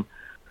paying,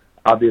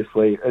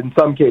 obviously, in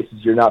some cases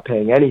you're not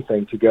paying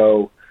anything to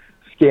go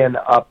skin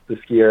up the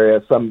ski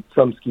area. Some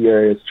ski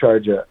areas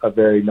charge a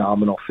very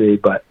nominal fee,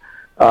 but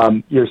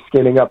you're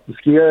skinning up the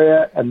ski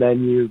area, and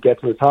then you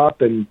get to the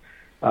top, and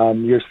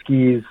your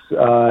skis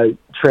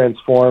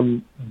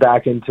transform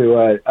back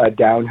into a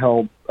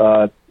downhill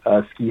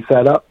ski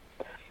setup,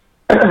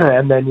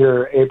 and then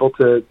you're able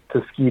to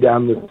ski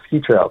down the ski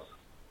trails.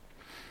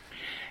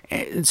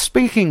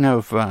 Speaking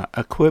of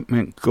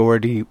equipment,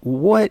 Gordy,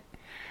 what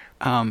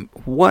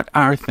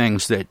are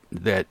things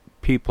that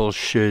people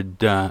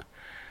should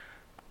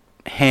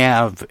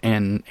have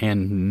and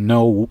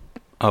know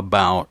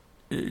about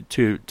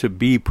to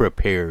be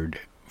prepared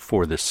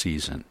for the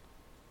season?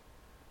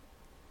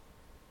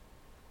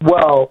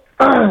 Well,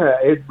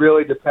 it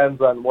really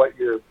depends on what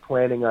you're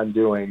planning on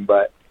doing,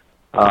 but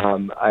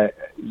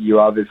you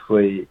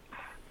obviously,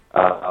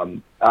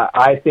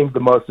 I think the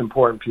most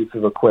important piece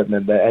of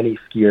equipment that any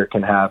skier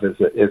can have is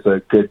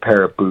a good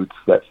pair of boots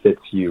that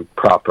fits you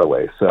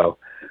properly. So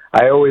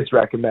I always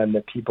recommend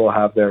that people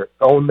have their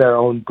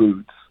own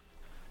boots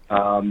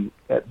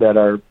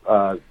that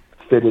are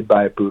fitted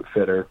by a boot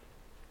fitter.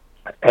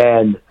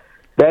 And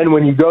then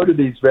when you go to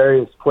these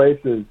various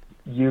places,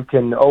 you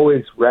can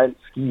always rent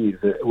skis,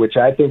 which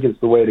I think is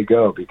the way to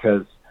go,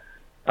 because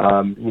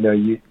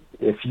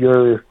if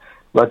you're,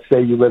 let's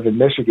say you live in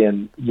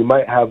Michigan, you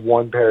might have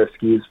one pair of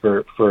skis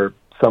for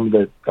some of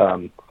the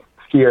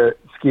ski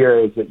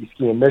areas that you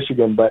ski in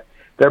Michigan, but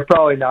they're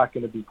probably not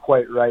going to be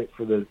quite right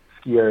for the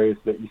ski areas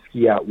that you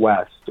ski out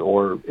west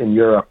or in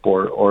Europe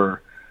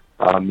or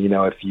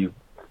if you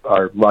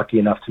are lucky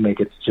enough to make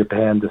it to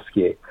Japan to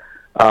ski.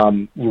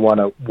 You want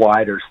a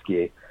wider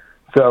ski.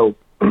 So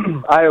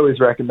I always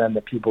recommend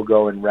that people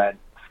go and rent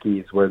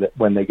skis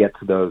when they get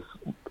to those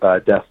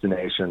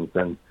destinations,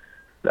 and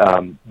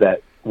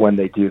that when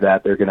they do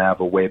that, they're going to have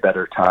a way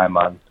better time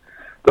on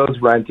those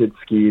rented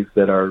skis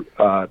that are,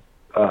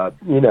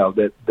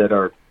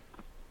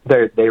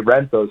 they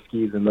rent those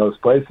skis in those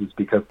places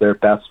because they're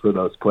best for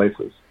those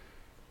places.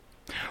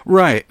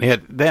 Right.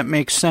 That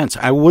makes sense.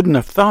 I wouldn't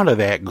have thought of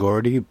that,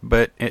 Gordy,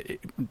 but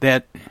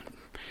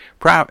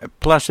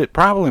plus it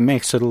probably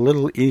makes it a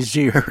little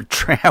easier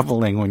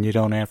traveling when you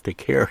don't have to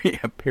carry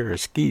a pair of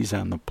skis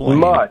on the plane.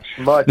 Much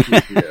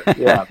easier.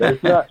 Yeah,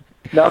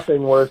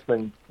 nothing worse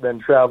than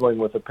traveling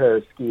with a pair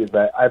of skis.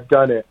 I've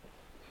done it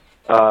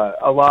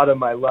a lot of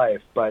my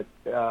life, but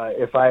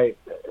if I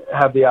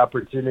have the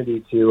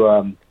opportunity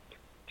to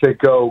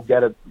go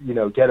get a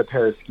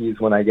pair of skis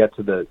when I get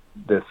to the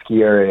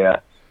ski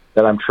area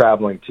that I'm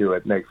traveling to,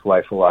 it makes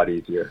life a lot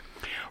easier.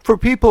 For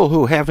people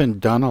who haven't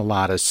done a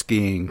lot of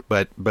skiing,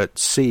 but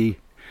see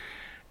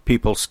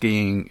people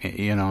skiing,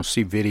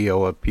 see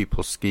video of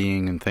people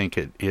skiing and think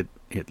it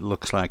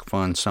looks like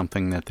fun,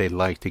 something that they'd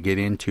like to get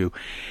into,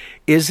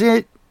 is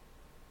it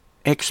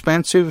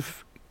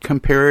expensive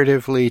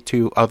comparatively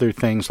to other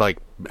things like,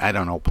 I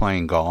don't know,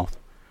 playing golf?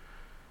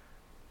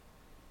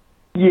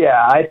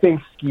 Yeah, I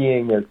think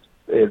skiing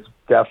is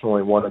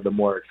definitely one of the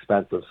more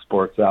expensive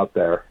sports out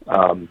there.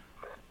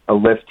 A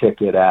lift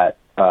ticket at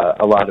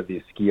a lot of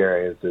these ski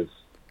areas is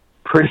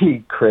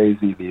pretty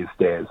crazy these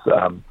days.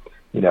 Some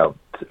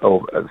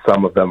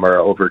of them are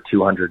over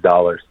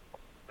 $200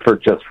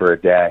 for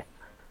a day.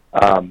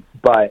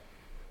 But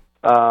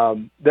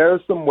there are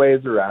some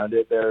ways around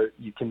it.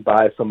 You can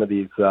buy some of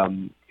these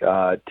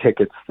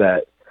tickets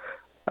that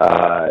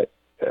are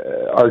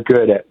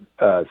good at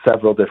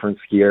several different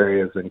ski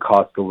areas and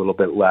cost a little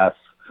bit less.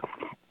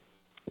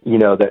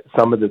 That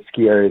some of the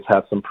ski areas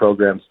have some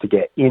programs to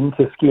get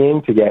into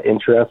skiing, to get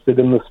interested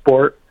in the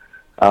sport,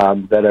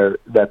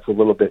 that's a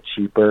little bit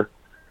cheaper,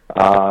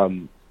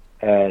 and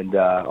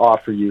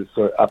offer you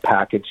a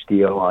package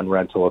deal on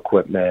rental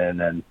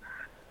equipment and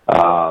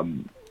a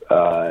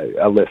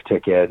lift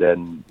ticket,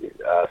 and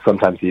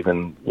sometimes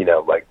even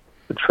like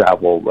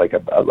travel, like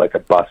a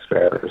bus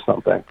fare or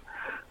something.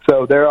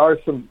 So there are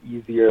some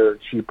easier,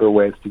 cheaper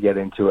ways to get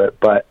into it,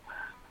 but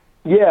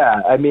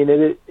yeah, I mean,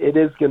 it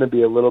is going to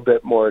be a little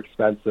bit more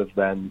expensive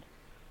than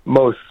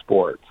most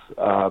sports.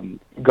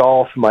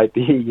 Golf might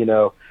be,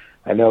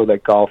 I know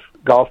that golf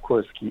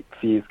course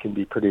fees can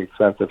be pretty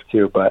expensive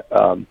too, but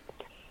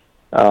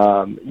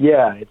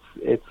yeah,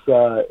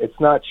 it's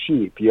not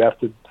cheap. You have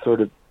to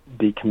sort of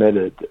be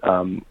committed,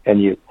 and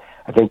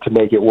I think to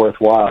make it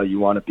worthwhile, you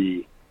want to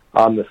be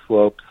on the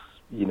slopes,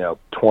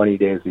 20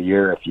 days a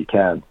year if you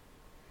can.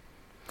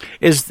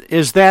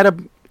 Is that a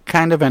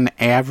kind of an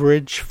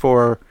average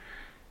for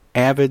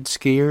avid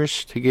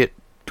skiers to get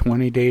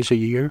 20 days a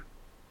year?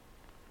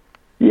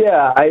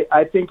 Yeah,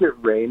 I think it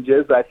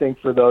ranges. I think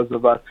for those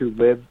of us who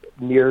live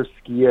near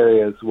ski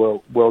areas,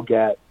 we'll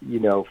get,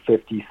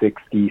 50,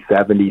 60,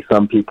 70.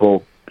 Some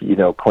people,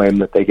 claim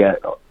that they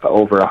get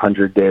over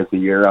 100 days a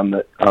year on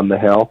the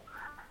hill,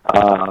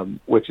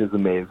 which is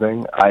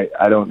amazing.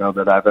 I don't know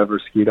that I've ever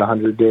skied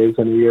 100 days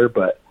in a year,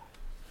 but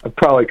I've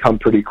probably come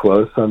pretty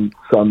close on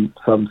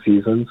some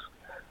seasons.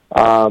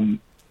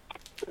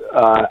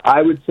 I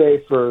would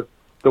say for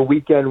the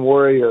weekend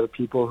warrior,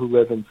 people who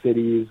live in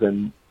cities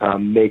and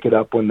make it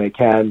up when they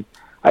can,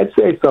 I'd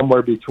say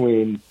somewhere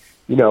between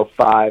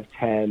 5,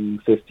 10,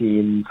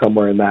 15,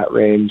 somewhere in that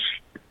range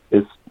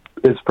is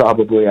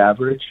probably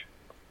average.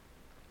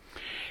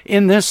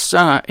 In this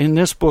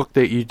book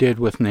that you did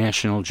with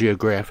National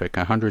Geographic,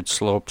 100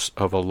 Slopes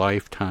of a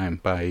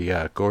Lifetime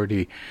by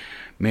Gordy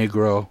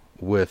Megros,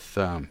 with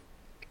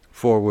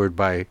foreword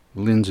by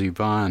Lindsey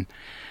Vaughn,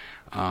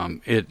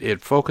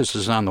 it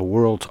focuses on the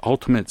world's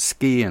ultimate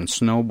ski and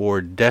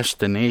snowboard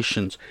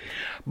destinations.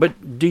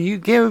 But do you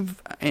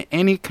give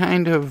any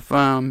kind of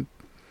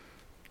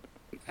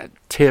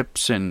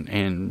tips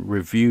and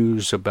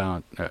reviews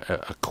about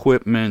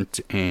equipment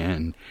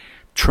and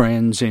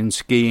trends in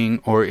skiing,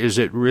 or is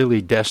it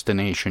really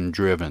destination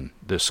driven,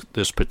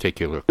 this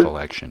particular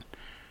collection?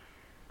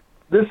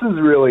 This is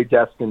really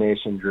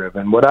destination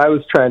driven. What I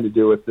was trying to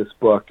do with this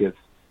book is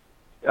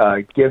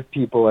give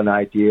people an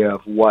idea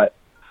of what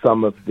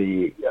some of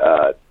the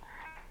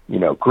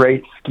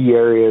great ski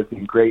areas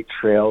and great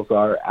trails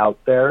are out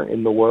there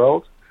in the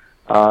world,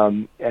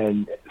 and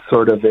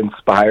sort of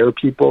inspire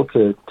people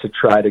to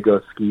try to go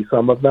ski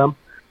some of them.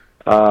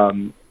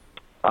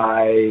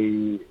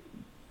 I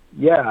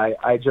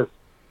just,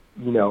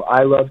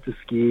 I love to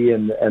ski,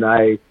 and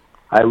I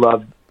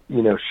love,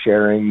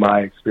 sharing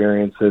my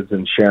experiences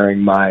and sharing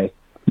my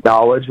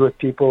knowledge with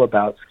people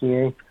about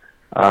skiing.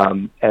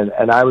 And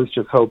I was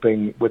just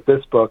hoping with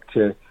this book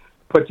to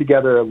put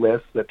together a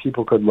list that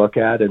people could look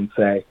at and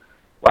say,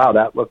 wow,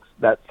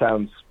 that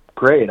sounds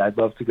great. I'd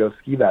love to go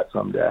ski that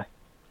someday.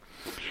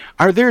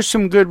 Are there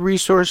some good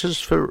resources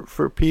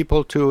for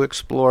people to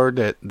explore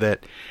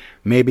that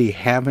maybe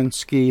haven't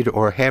skied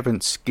or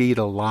haven't skied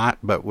a lot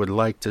but would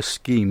like to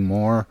ski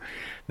more,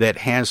 that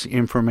has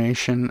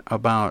information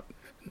about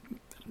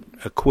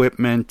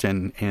equipment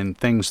and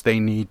things they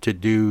need to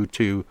do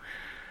to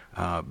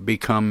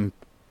become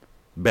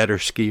better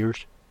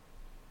skiers?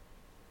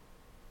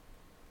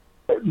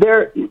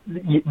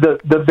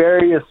 The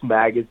various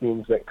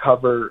magazines that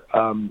cover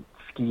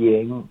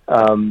skiing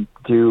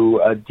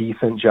do a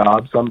decent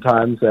job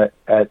sometimes at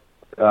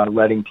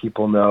letting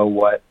people know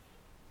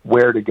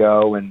where to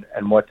go and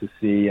what to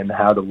see and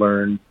how to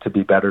learn to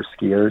be better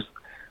skiers.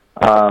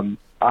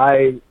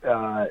 I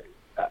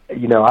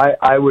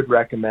would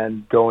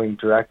recommend going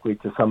directly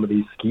to some of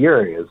these ski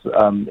areas.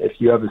 If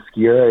you have a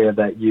ski area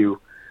that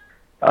you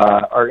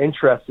are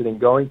interested in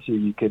going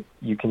to,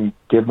 you can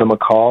give them a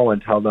call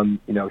and tell them,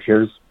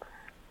 here's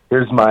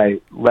my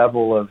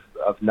level of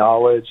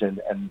knowledge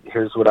and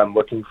here's what I'm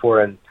looking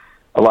for. And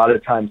a lot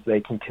of times they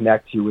can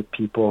connect you with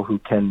people who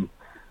can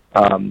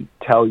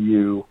tell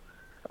you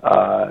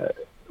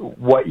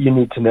what you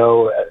need to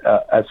know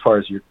as far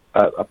as your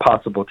a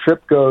possible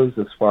trip goes,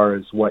 as far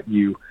as what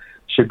you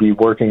should be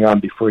working on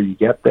before you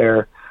get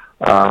there.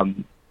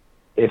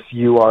 If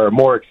you are a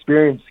more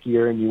experienced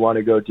skier and you want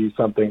to go do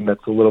something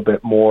that's a little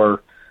bit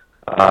more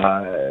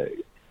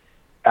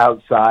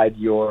outside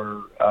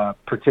your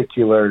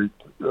particular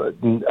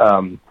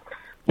level,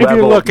 if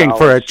you're looking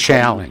for a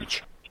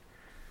challenge.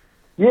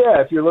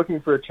 Yeah, if you're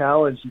looking for a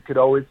challenge, you could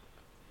always...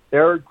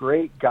 There are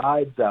great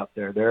guides out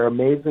there. There are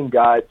amazing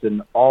guides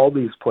in all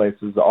these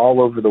places, all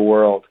over the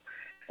world.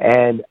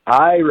 And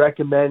I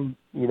recommend,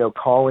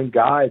 calling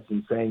guides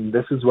and saying,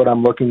 this is what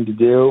I'm looking to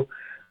do.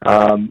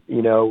 Can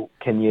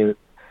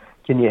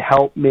you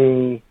help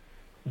me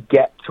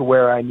get to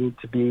where I need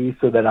to be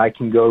so that I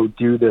can go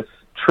do this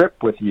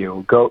trip with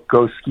you? Go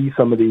ski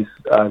some of these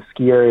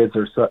ski areas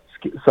or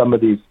some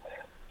of this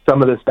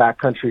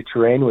backcountry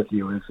terrain with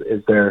you.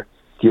 Do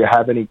you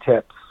have any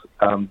tips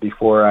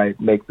before I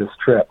make this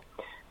trip?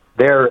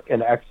 They're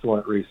an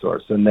excellent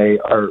resource, and they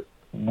are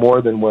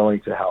more than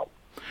willing to help.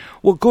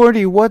 Well,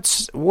 Gordy,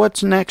 what's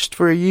next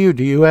for you?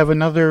 Do you have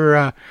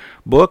another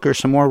book or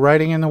some more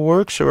writing in the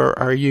works, or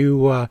are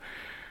you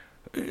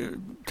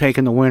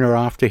taking the winter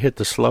off to hit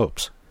the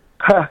slopes?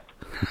 I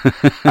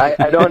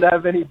don't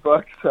have any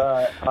books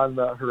on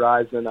the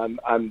horizon.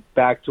 I'm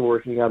back to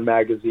working on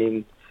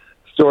magazine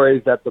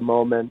stories at the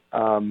moment.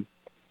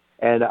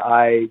 And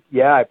I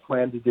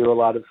plan to do a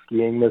lot of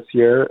skiing this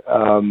year.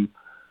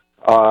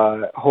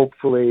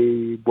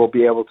 Hopefully we'll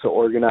be able to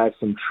organize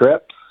some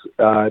trips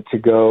to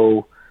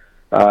go.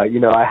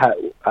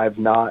 I've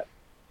not,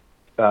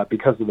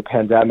 because of the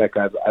pandemic,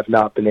 I've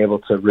not been able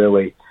to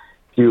really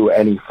do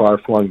any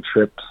far-flung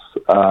trips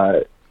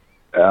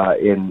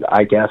in,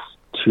 I guess,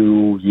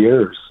 2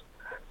 years.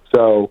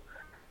 So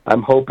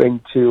I'm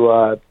hoping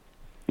to,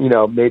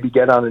 maybe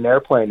get on an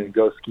airplane and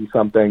go ski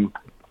something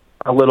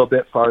a little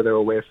bit farther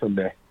away from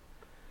me.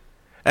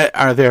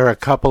 Are there a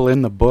couple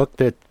in the book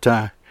that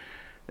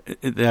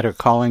are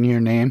calling your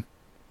name?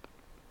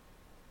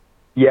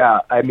 Yeah,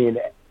 I mean,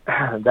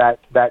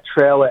 that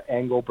trail at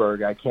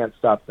Engelberg, I can't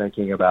stop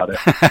thinking about it.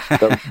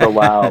 the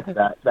wow,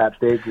 that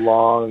big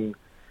long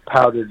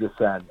powder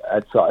descent.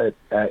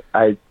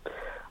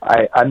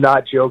 I'm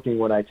not joking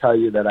when I tell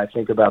you that I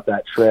think about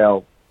that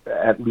trail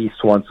at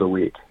least once a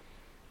week.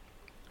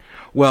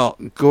 Well,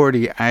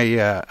 Gordy,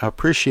 I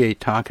appreciate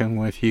talking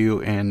with you,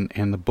 and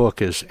the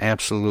book is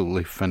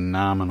absolutely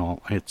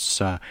phenomenal.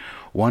 It's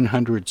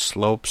 100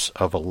 Slopes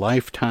of a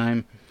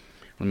Lifetime.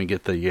 Let me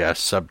get the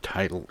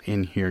subtitle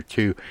in here,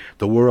 too.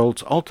 The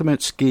World's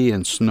Ultimate Ski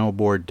and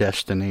Snowboard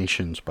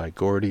Destinations by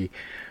Gordy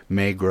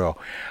Megros.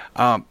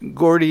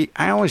 Gordy,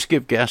 I always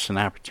give guests an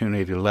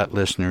opportunity to let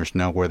listeners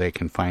know where they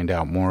can find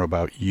out more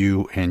about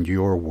you and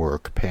your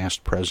work,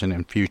 past, present,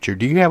 and future.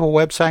 Do you have a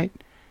website?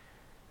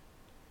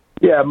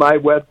 Yeah, my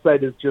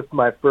website is just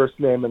my first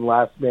name and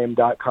last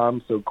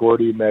name.com, so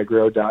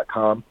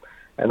GordyMegros.com.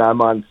 And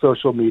I'm on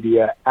social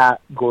media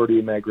at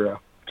Gordy Megros,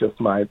 just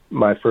my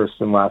first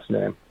and last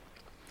name.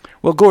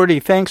 Well, Gordy,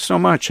 thanks so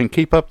much, and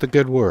keep up the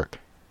good work.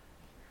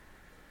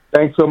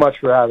 Thanks so much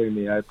for having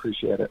me. I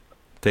appreciate it.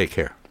 Take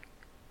care.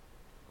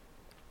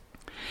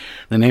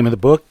 The name of the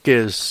book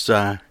is,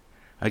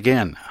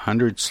 again,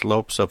 100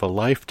 Slopes of a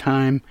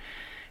Lifetime,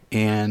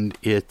 and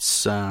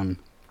it's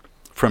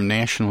from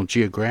National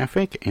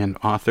Geographic and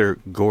author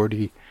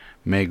Gordy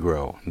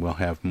Megros. We'll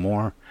have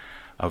more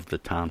of the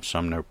Tom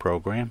Sumner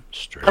program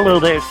straight. Hello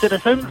there,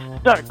 citizens.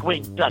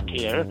 Darkwing Duck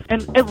here.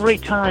 And every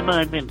time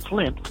I'm in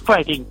Flint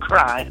fighting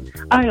crime,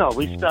 I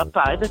always stop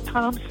by the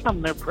Tom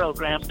Sumner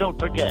program. Don't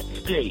forget,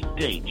 stay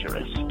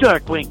dangerous.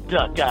 Darkwing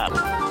Duck out.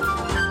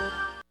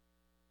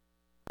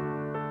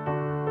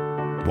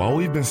 While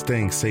we've been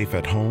staying safe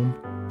at home,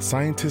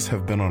 scientists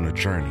have been on a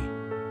journey.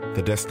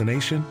 The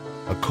destination?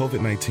 A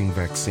COVID-19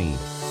 vaccine.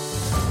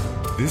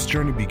 This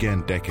journey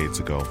began decades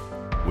ago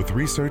with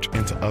research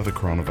into other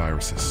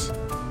coronaviruses.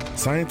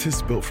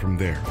 Scientists built from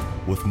there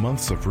with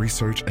months of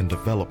research and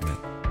development,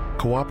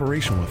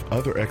 cooperation with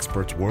other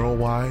experts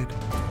worldwide,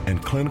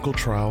 and clinical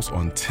trials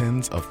on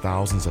tens of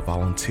thousands of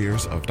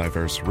volunteers of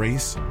diverse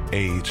race,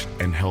 age,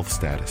 and health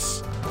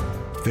status.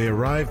 They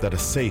arrived at a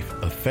safe,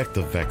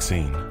 effective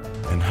vaccine,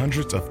 and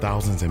hundreds of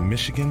thousands in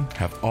Michigan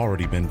have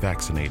already been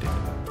vaccinated.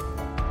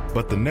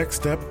 But the next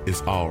step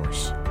is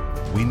ours.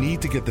 We need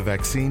to get the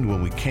vaccine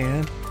when we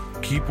can,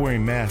 keep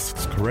wearing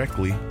masks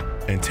correctly,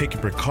 and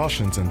taking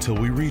precautions until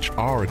we reach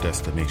our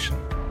destination,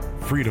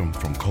 freedom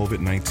from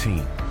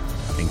COVID-19,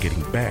 and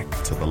getting back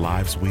to the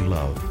lives we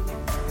love.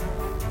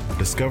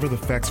 Discover the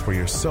facts for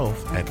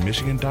yourself at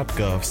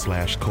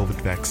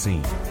michigan.gov/COVID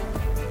vaccine.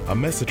 A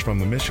message from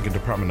the Michigan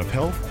Department of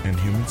Health and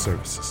Human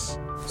Services.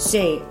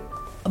 Say,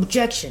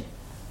 objection.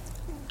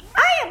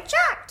 I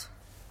object.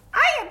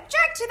 I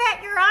object to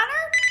that, Your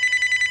Honor.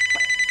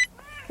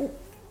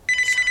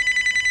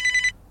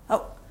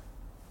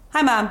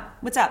 Hi, Mom.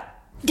 What's up?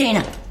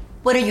 Dana,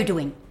 what are you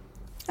doing?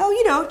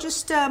 Oh,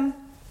 just,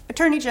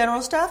 Attorney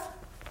General stuff.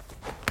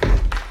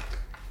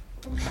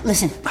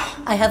 Listen,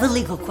 I have a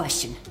legal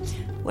question.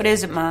 What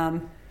is it,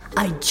 Mom?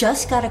 I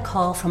just got a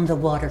call from the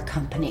water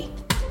company.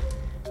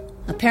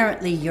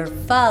 Apparently your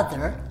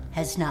father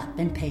has not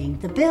been paying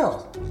the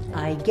bill.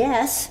 I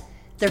guess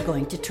they're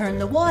going to turn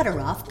the water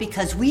off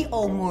because we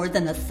owe more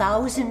than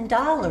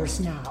 $1,000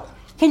 now.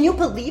 Can you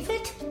believe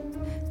it?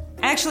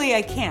 Actually,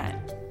 I can't.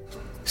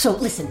 So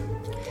listen,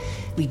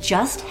 we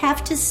just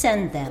have to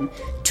send them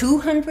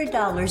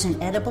 $200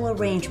 in Edible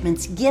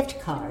Arrangements gift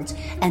cards,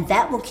 and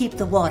that will keep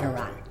the water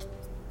on.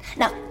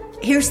 Now,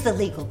 here's the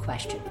legal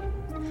question.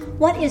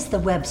 What is the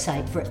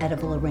website for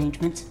Edible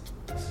Arrangements?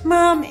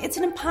 Mom, it's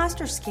an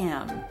imposter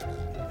scam.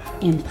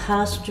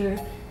 Imposter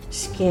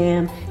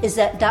scam. Is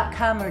that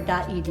 .com or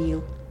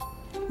 .edu?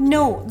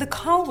 No, the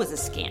call was a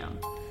scam.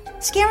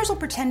 Scammers will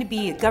pretend to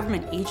be a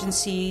government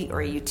agency or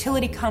a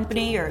utility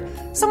company or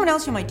someone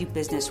else you might do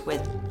business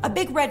with. A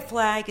big red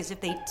flag is if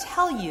they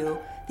tell you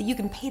that you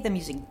can pay them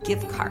using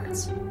gift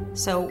cards.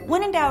 So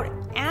when in doubt,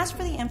 ask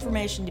for the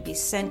information to be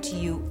sent to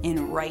you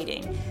in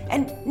writing.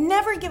 And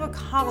never give a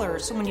caller or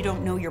someone you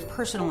don't know your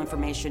personal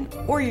information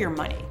or your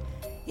money.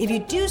 If you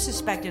do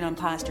suspect an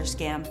imposter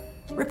scam,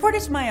 report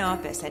it to my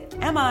office at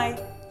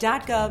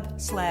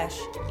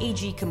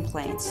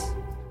mi.gov/agcomplaints.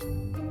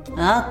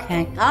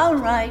 Okay, all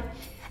right.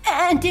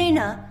 And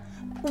Dana,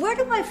 where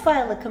do I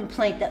file a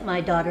complaint that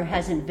my daughter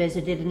hasn't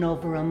visited in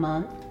over a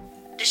month?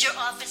 Does your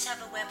office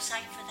have a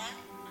website for that?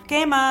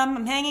 Okay, Mom,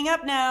 I'm hanging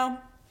up now.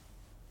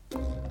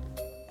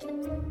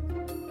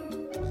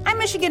 I'm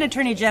Michigan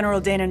Attorney General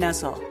Dana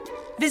Nessel.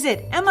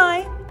 Visit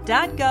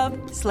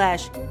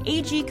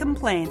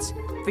mi.gov/agcomplaints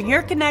for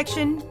your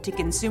connection to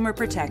consumer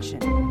protection.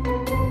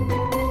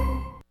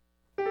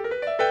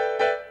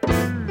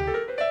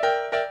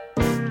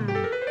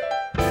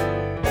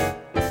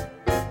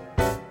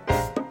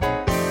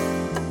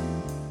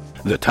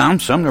 The Tom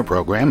Sumner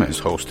Program has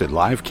hosted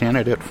live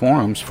candidate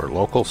forums for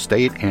local,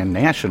 state, and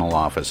national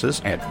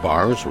offices at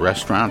bars,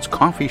 restaurants,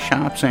 coffee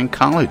shops, and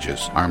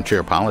colleges.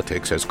 Armchair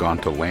Politics has gone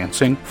to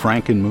Lansing,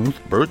 Frankenmuth,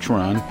 Birch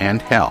Run,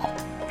 and Hell,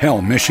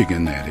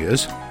 Michigan, that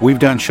is. We've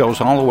done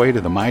shows all the way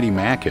to the Mighty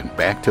Mac and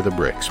back to the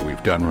Bricks.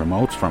 We've done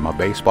remotes from a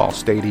baseball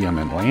stadium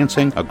in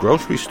Lansing, a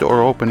grocery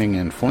store opening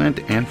in Flint,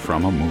 and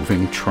from a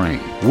moving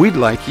train. We'd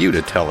like you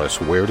to tell us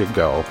where to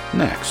go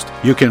next.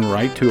 You can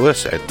write to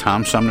us at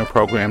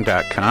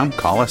TomSumnerProgram.com,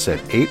 call us at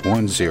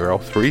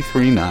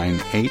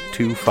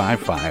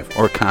 810-339-8255,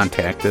 or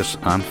contact us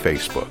on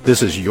Facebook.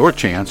 This is your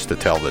chance to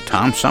tell the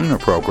Tom Sumner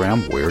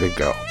Program where to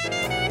go.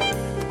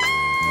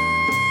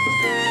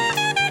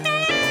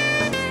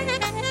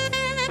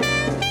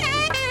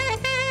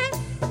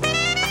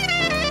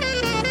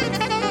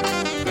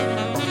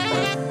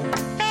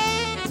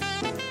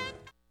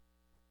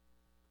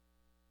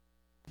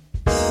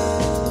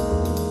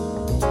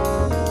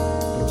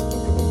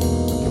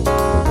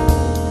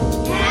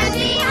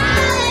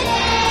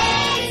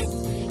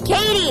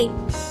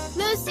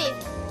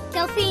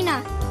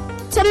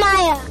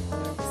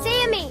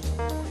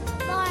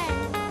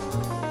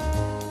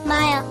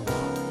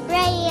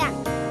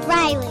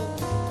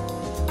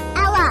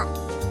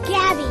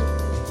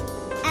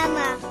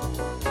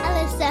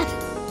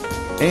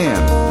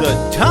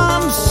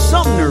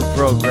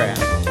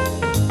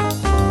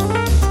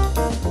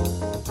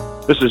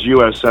 This is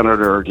U.S.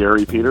 Senator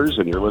Gary Peters,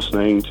 and you're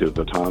listening to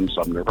the Tom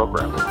Sumner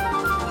Program.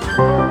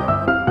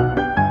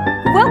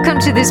 Welcome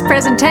to this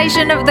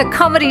presentation of the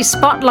Comedy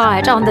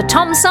Spotlight on the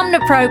Tom Sumner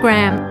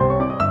Program.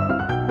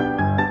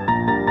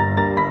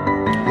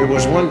 There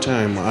was one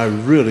time I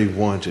really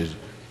wanted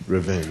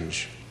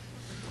revenge.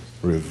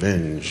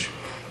 Revenge.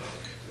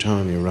 I'm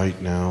telling you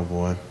right now,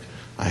 boy,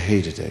 I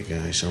hated that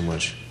guy so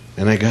much.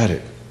 And I got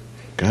it.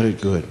 Got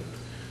it good.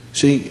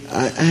 See,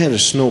 I had a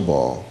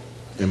snowball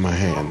in my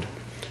hand.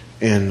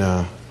 And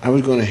I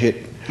was going to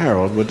hit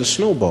Harold with the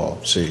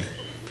snowball, see.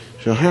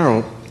 So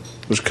Harold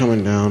was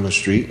coming down the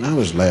street, and I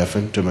was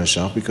laughing to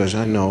myself because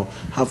I know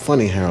how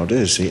funny Harold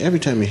is, see. Every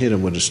time you hit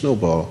him with a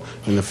snowball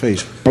in the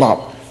face,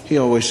 plop, he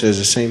always says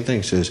the same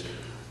thing, says,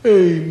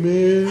 "Hey,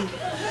 man,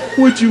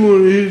 what you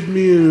want to hit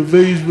me in the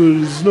face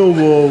with a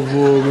snowball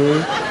for,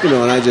 man?" You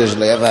know, and I just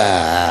laugh,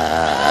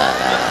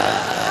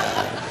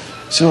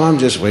 So I'm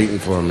just waiting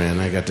for him, man.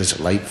 I got this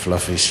light,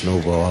 fluffy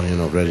snowball, you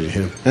know, ready to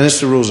hit him. And that's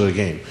the rules of the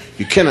game.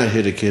 You cannot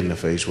hit a kid in the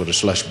face with a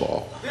slush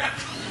ball.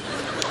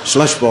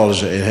 Slush ball,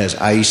 it has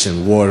ice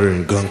and water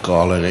and gunk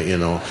all in it, you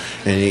know.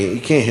 And you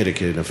can't hit a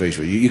kid in the face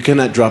with it. You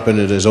cannot drop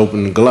into his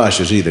open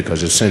galoshes either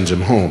because it sends him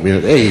home. You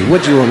know, hey,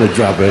 what you want to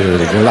drop into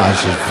the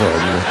galoshes for?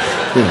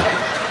 You know.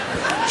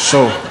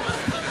 So,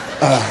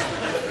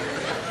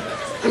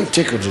 I'm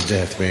tickled to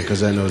death, man,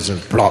 because I know it's a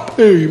plop.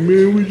 Hey,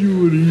 man, what you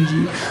want to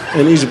eat?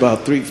 And he's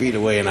about 3 feet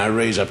away, and I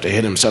raise up to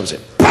hit him. Something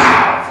said,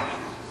 pow!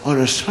 On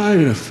the side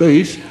of the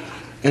face,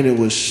 and it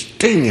was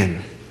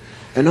stinging.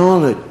 And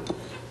all the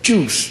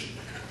juice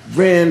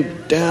ran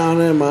down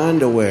in my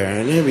underwear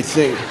and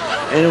everything.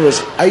 And it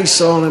was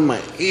ice all in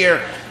my ear.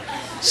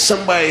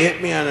 Somebody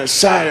hit me on the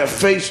side of the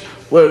face.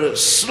 with a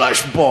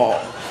slush ball.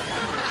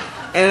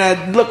 And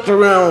I looked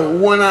around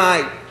with one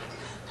eye,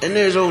 and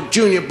there's old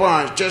Junior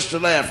Barnes just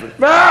laughing.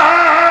 Cosby,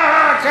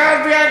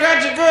 I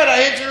got you good. I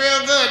hit you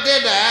real good,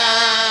 didn't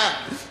I?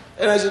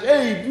 And I said,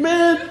 hey,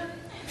 man,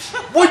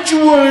 what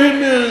you want to hit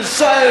me in the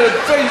side of the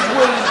face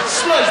with a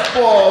slush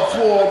ball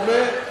for,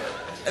 man?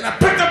 And I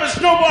picked up a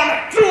snowball and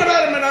I threw it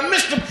at him and I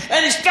missed him.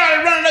 And he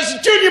started running. I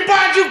said, Junior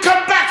Barnes, you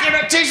come back here.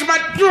 And I chased him. I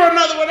threw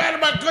another one at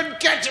him. I couldn't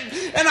catch him.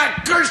 And I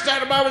cursed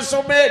at him. I was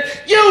so mad.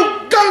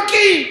 You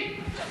gunky!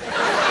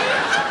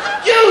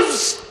 You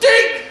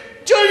stink!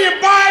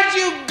 Junior Barnes,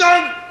 you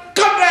gunk!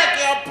 Come back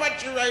here. I'll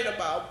punch you right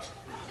about.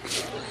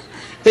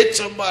 Hit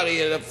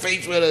somebody in the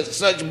face with a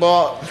slush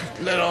ball.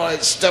 Let all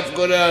that stuff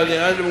go down in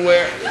their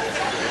underwear.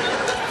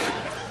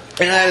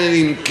 And I didn't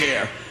even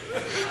care.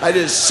 I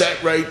just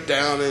sat right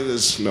down in the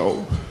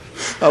snow.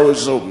 I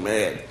was so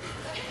mad.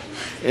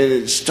 And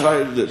it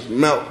started to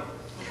melt.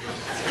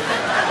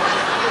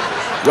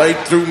 Right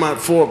through my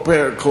 4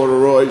 pair of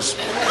corduroys.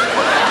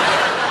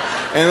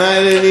 And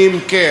I didn't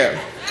even care.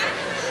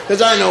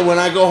 Because I know when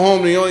I go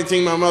home, the only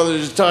thing my mother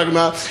is talking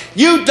about,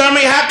 you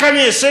dummy, how come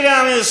you sit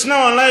down in the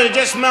snow and let it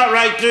just melt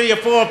right through your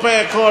 4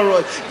 pair of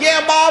corduroys? Yeah,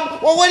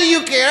 Mom, well, what do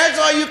you care? That's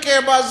all you care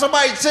about.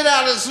 Somebody sit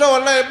down in the snow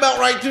and let it melt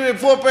right through your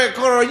 4 pair of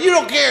corduroys. You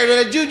don't care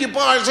that Junior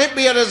Barnes hit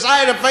me on the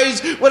side of the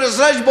face with a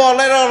slush ball and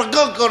let all the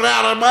gunk go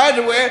down on my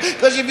underwear.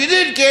 Because if you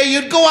didn't care,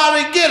 you'd go out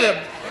and get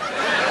him.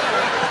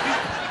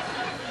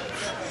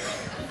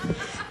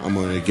 I'm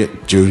going to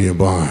get Junior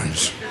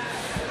Barnes.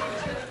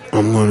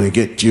 I'm going to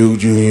get you,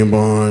 Junior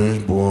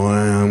Barnes. Boy,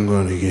 I'm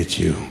going to get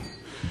you.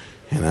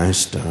 And I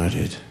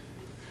started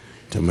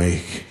to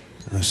make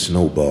a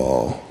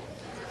snowball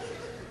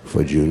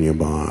for Junior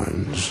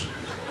Barnes.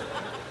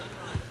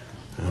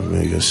 I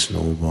make a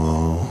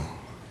snowball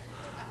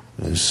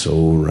that's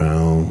so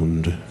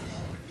round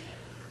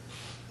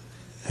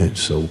and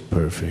so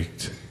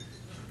perfect.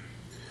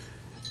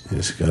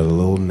 It's got a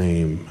little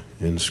name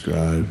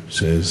inscribed. It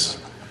says,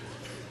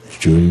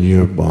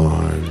 Junior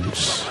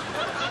Barnes.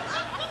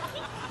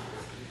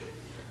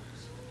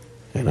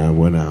 And I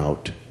went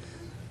out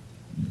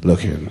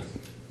looking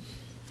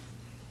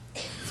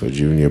for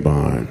Junior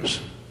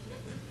Barnes.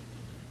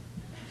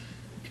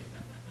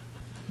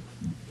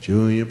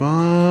 Junior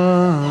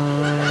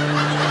Barnes,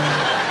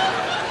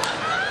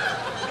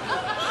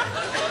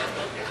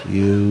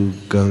 you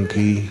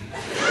gunky.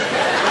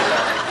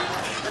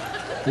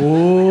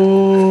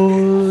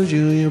 Oh,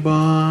 Junior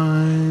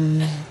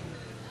Barnes.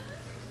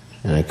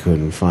 And I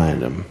couldn't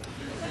find him.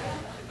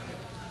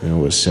 And it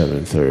was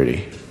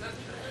 7:30.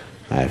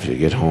 I have to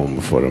get home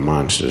before the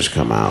monsters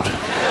come out.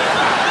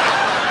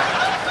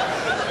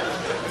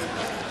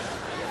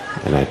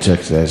 And I took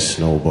that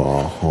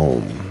snowball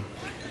home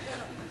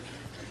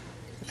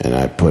and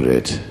I put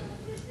it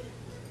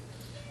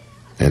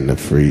in the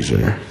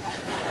freezer.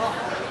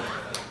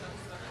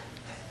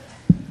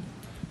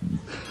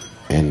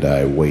 And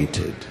I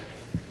waited.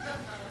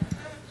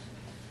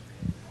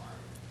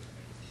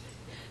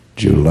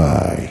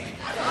 July.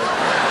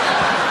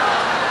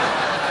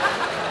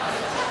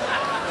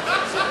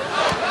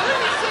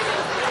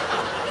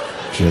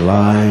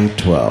 July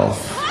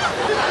 12th,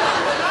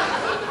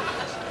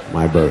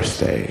 my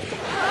birthday.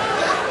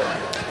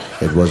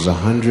 It was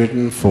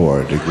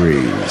 104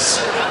 degrees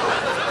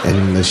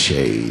in the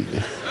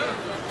shade.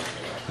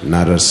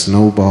 Not a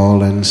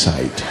snowball in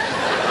sight.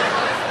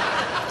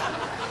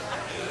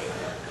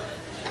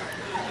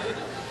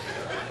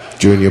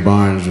 Junior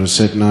Barnes was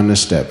sitting on the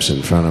steps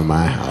in front of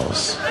my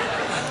house.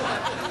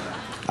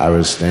 I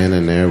was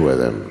standing there with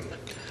him.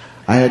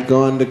 I had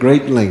gone to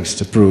great lengths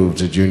to prove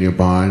to Junior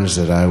Barnes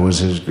that I was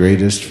his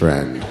greatest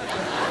friend.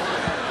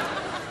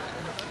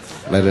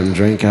 Let him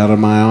drink out of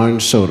my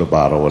orange soda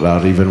bottle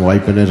without even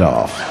wiping it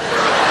off.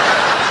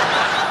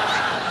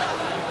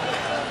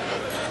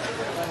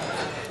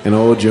 And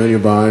old Junior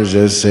Barnes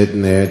just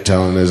sitting there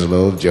telling his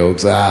little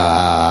jokes. And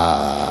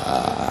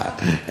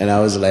I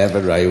was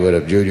laughing right with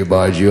him. Junior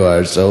Barnes, you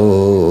are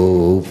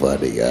so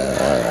funny.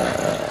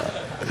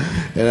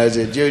 And I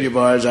said, Junior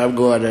Barnes, I'm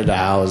going to the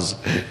house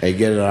and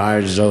get an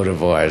orange soda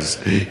for us.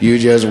 You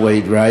just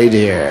wait right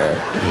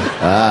here.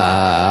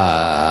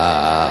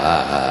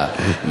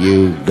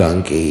 You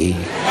gunky.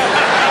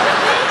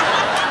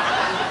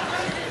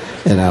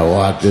 And I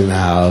walked in the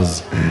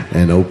house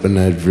and opened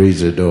that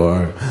freezer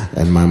door,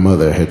 and my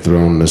mother had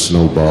thrown the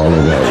snowball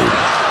away.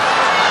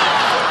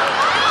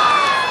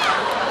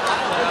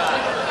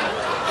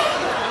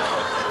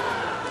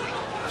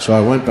 So I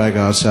went back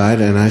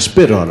outside and I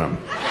spit on him.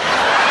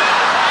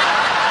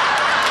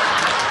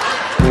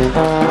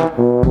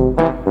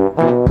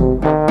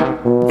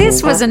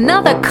 This was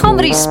another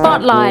comedy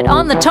spotlight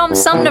on the Tom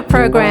Sumner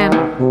Program.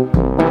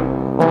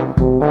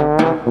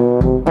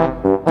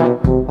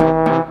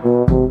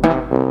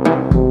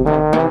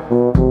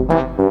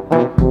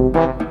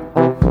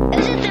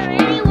 Isn't there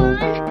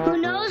anyone who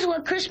knows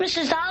what Christmas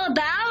is all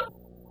about?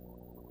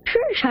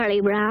 Sure,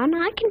 Charlie Brown.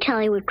 I can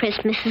tell you what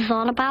Christmas is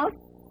all about.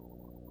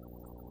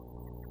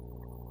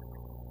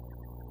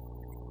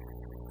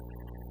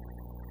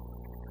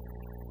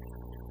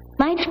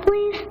 Lights,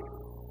 please.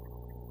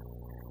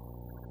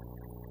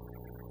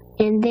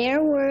 And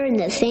there were in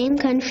the same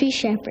country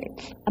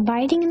shepherds,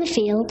 abiding in the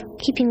field,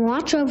 keeping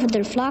watch over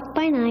their flock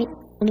by night.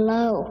 And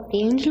lo,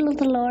 the angel of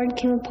the Lord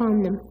came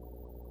upon them.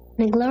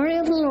 And the glory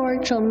of the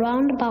Lord shone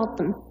round about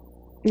them.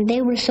 And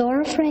they were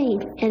sore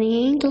afraid. And the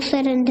angel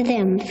said unto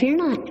them, Fear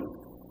not.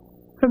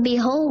 For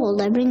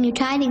behold, I bring you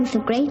tidings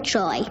of great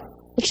joy,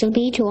 which shall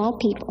be to all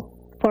people.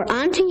 For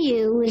unto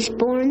you is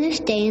born this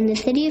day in the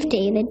city of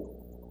David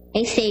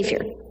a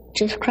Savior,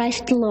 which is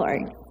Christ the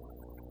Lord.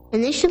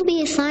 And this shall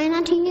be a sign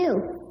unto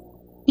you.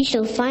 Ye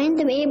shall find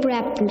the babe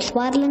wrapped in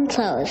swaddling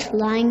clothes,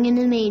 lying in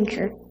a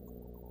manger.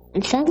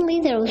 And suddenly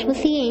there was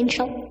with the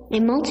angel a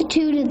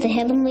multitude of the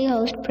heavenly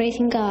host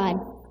praising God,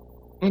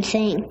 and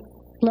saying,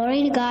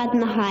 Glory to God in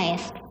the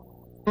highest,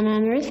 and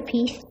on earth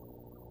peace,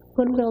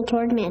 goodwill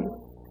toward men.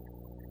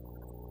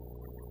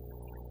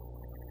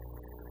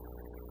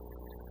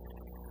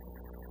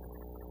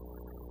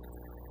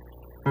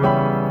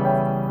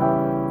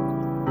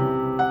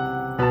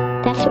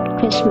 That's what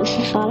Christmas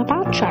is all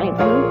about, Charlie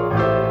Brown.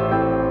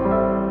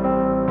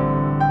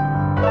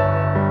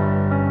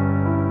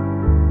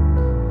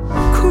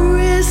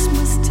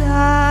 Christmas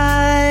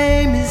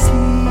time is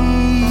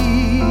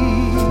here,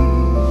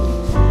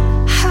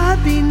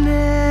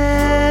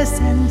 happiness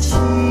and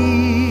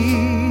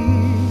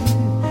cheer,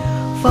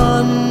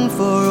 fun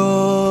for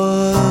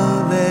all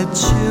that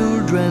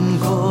children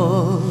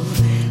call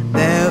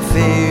their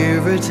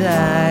favorite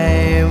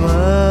time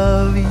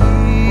of year.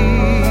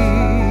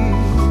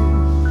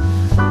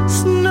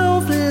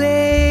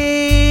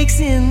 Snowflakes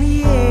in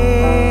the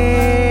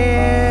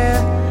air,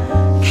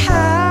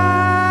 carols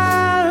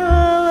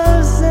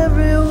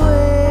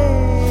everywhere,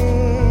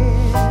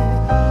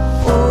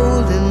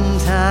 olden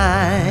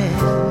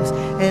times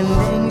and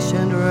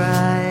ancient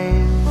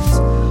rhymes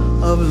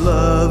of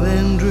love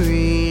and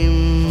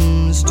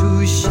dreams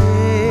to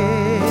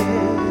share.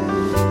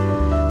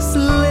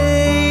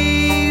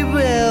 Sleigh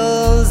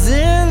bells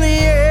in the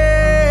air,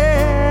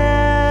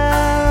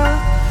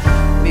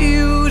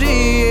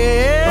 beauty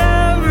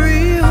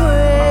everywhere.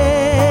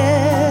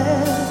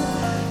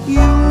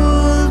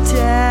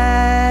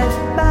 Yuletide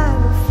by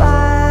the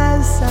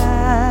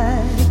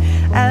fireside,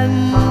 and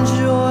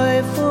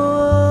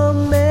joyful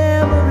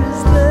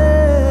memories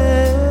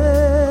there.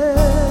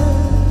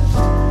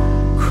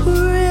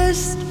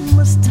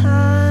 Christmas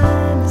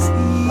time is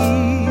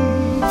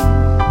here,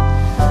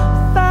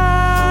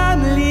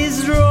 families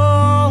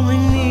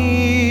drawing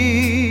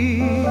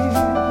near.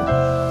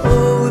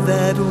 Oh,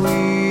 that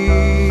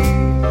we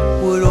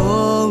would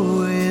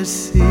always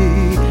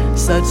see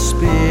such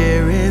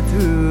spirit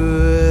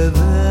through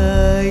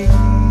the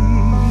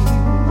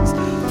years.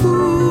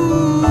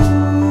 Ooh,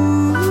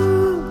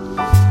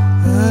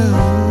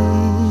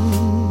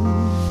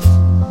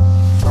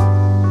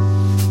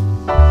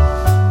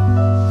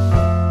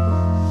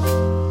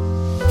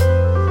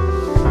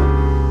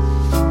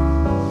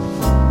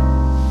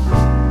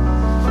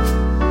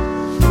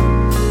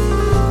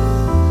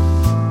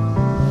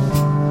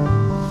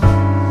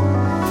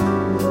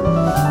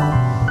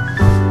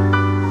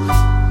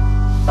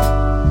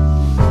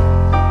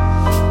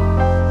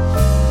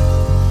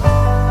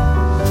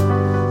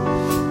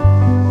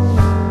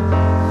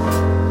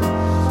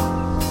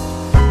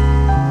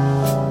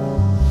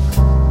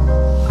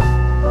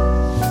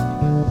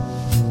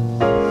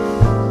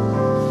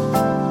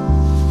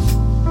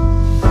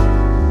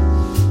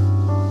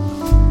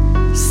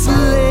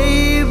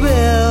 sleigh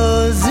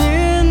bells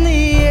in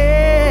the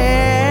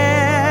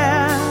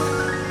air,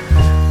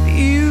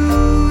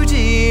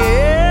 beauty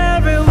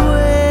everywhere.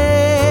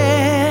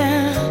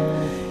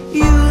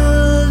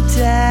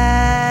 Yuletide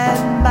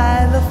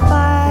by the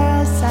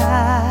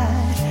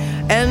fireside,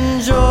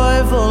 and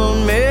joyful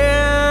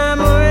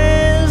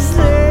memories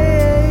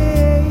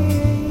there.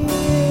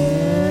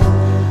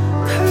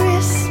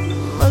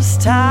 Christmas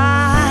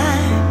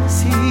time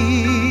is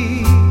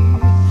here,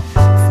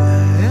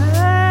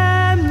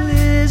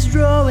 families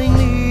drawing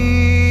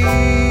near.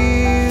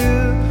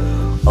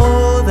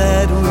 Oh,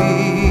 that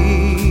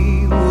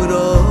we would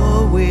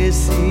always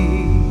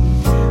see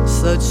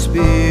such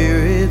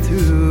spirit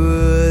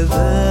through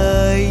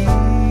the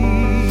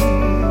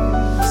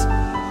years.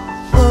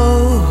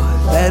 Oh,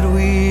 that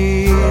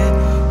we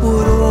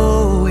would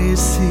always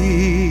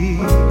see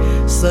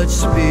such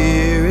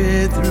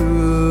spirit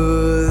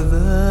through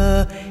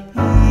the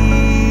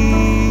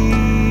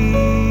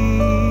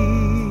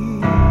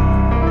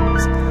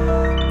years.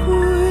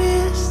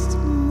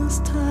 Christmas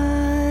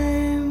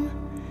time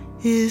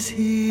is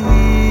here.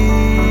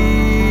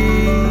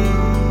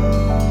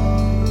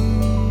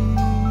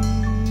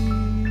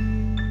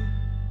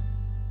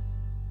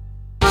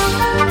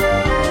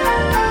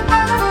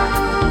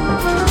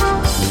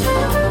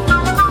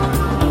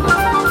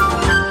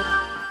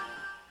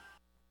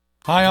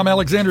 Hi, I'm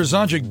Alexander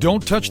Zonjic.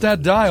 Don't touch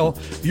that dial.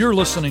 You're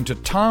listening to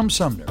Tom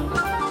Sumner.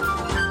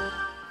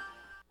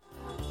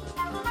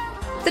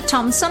 The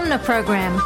Tom Sumner Program.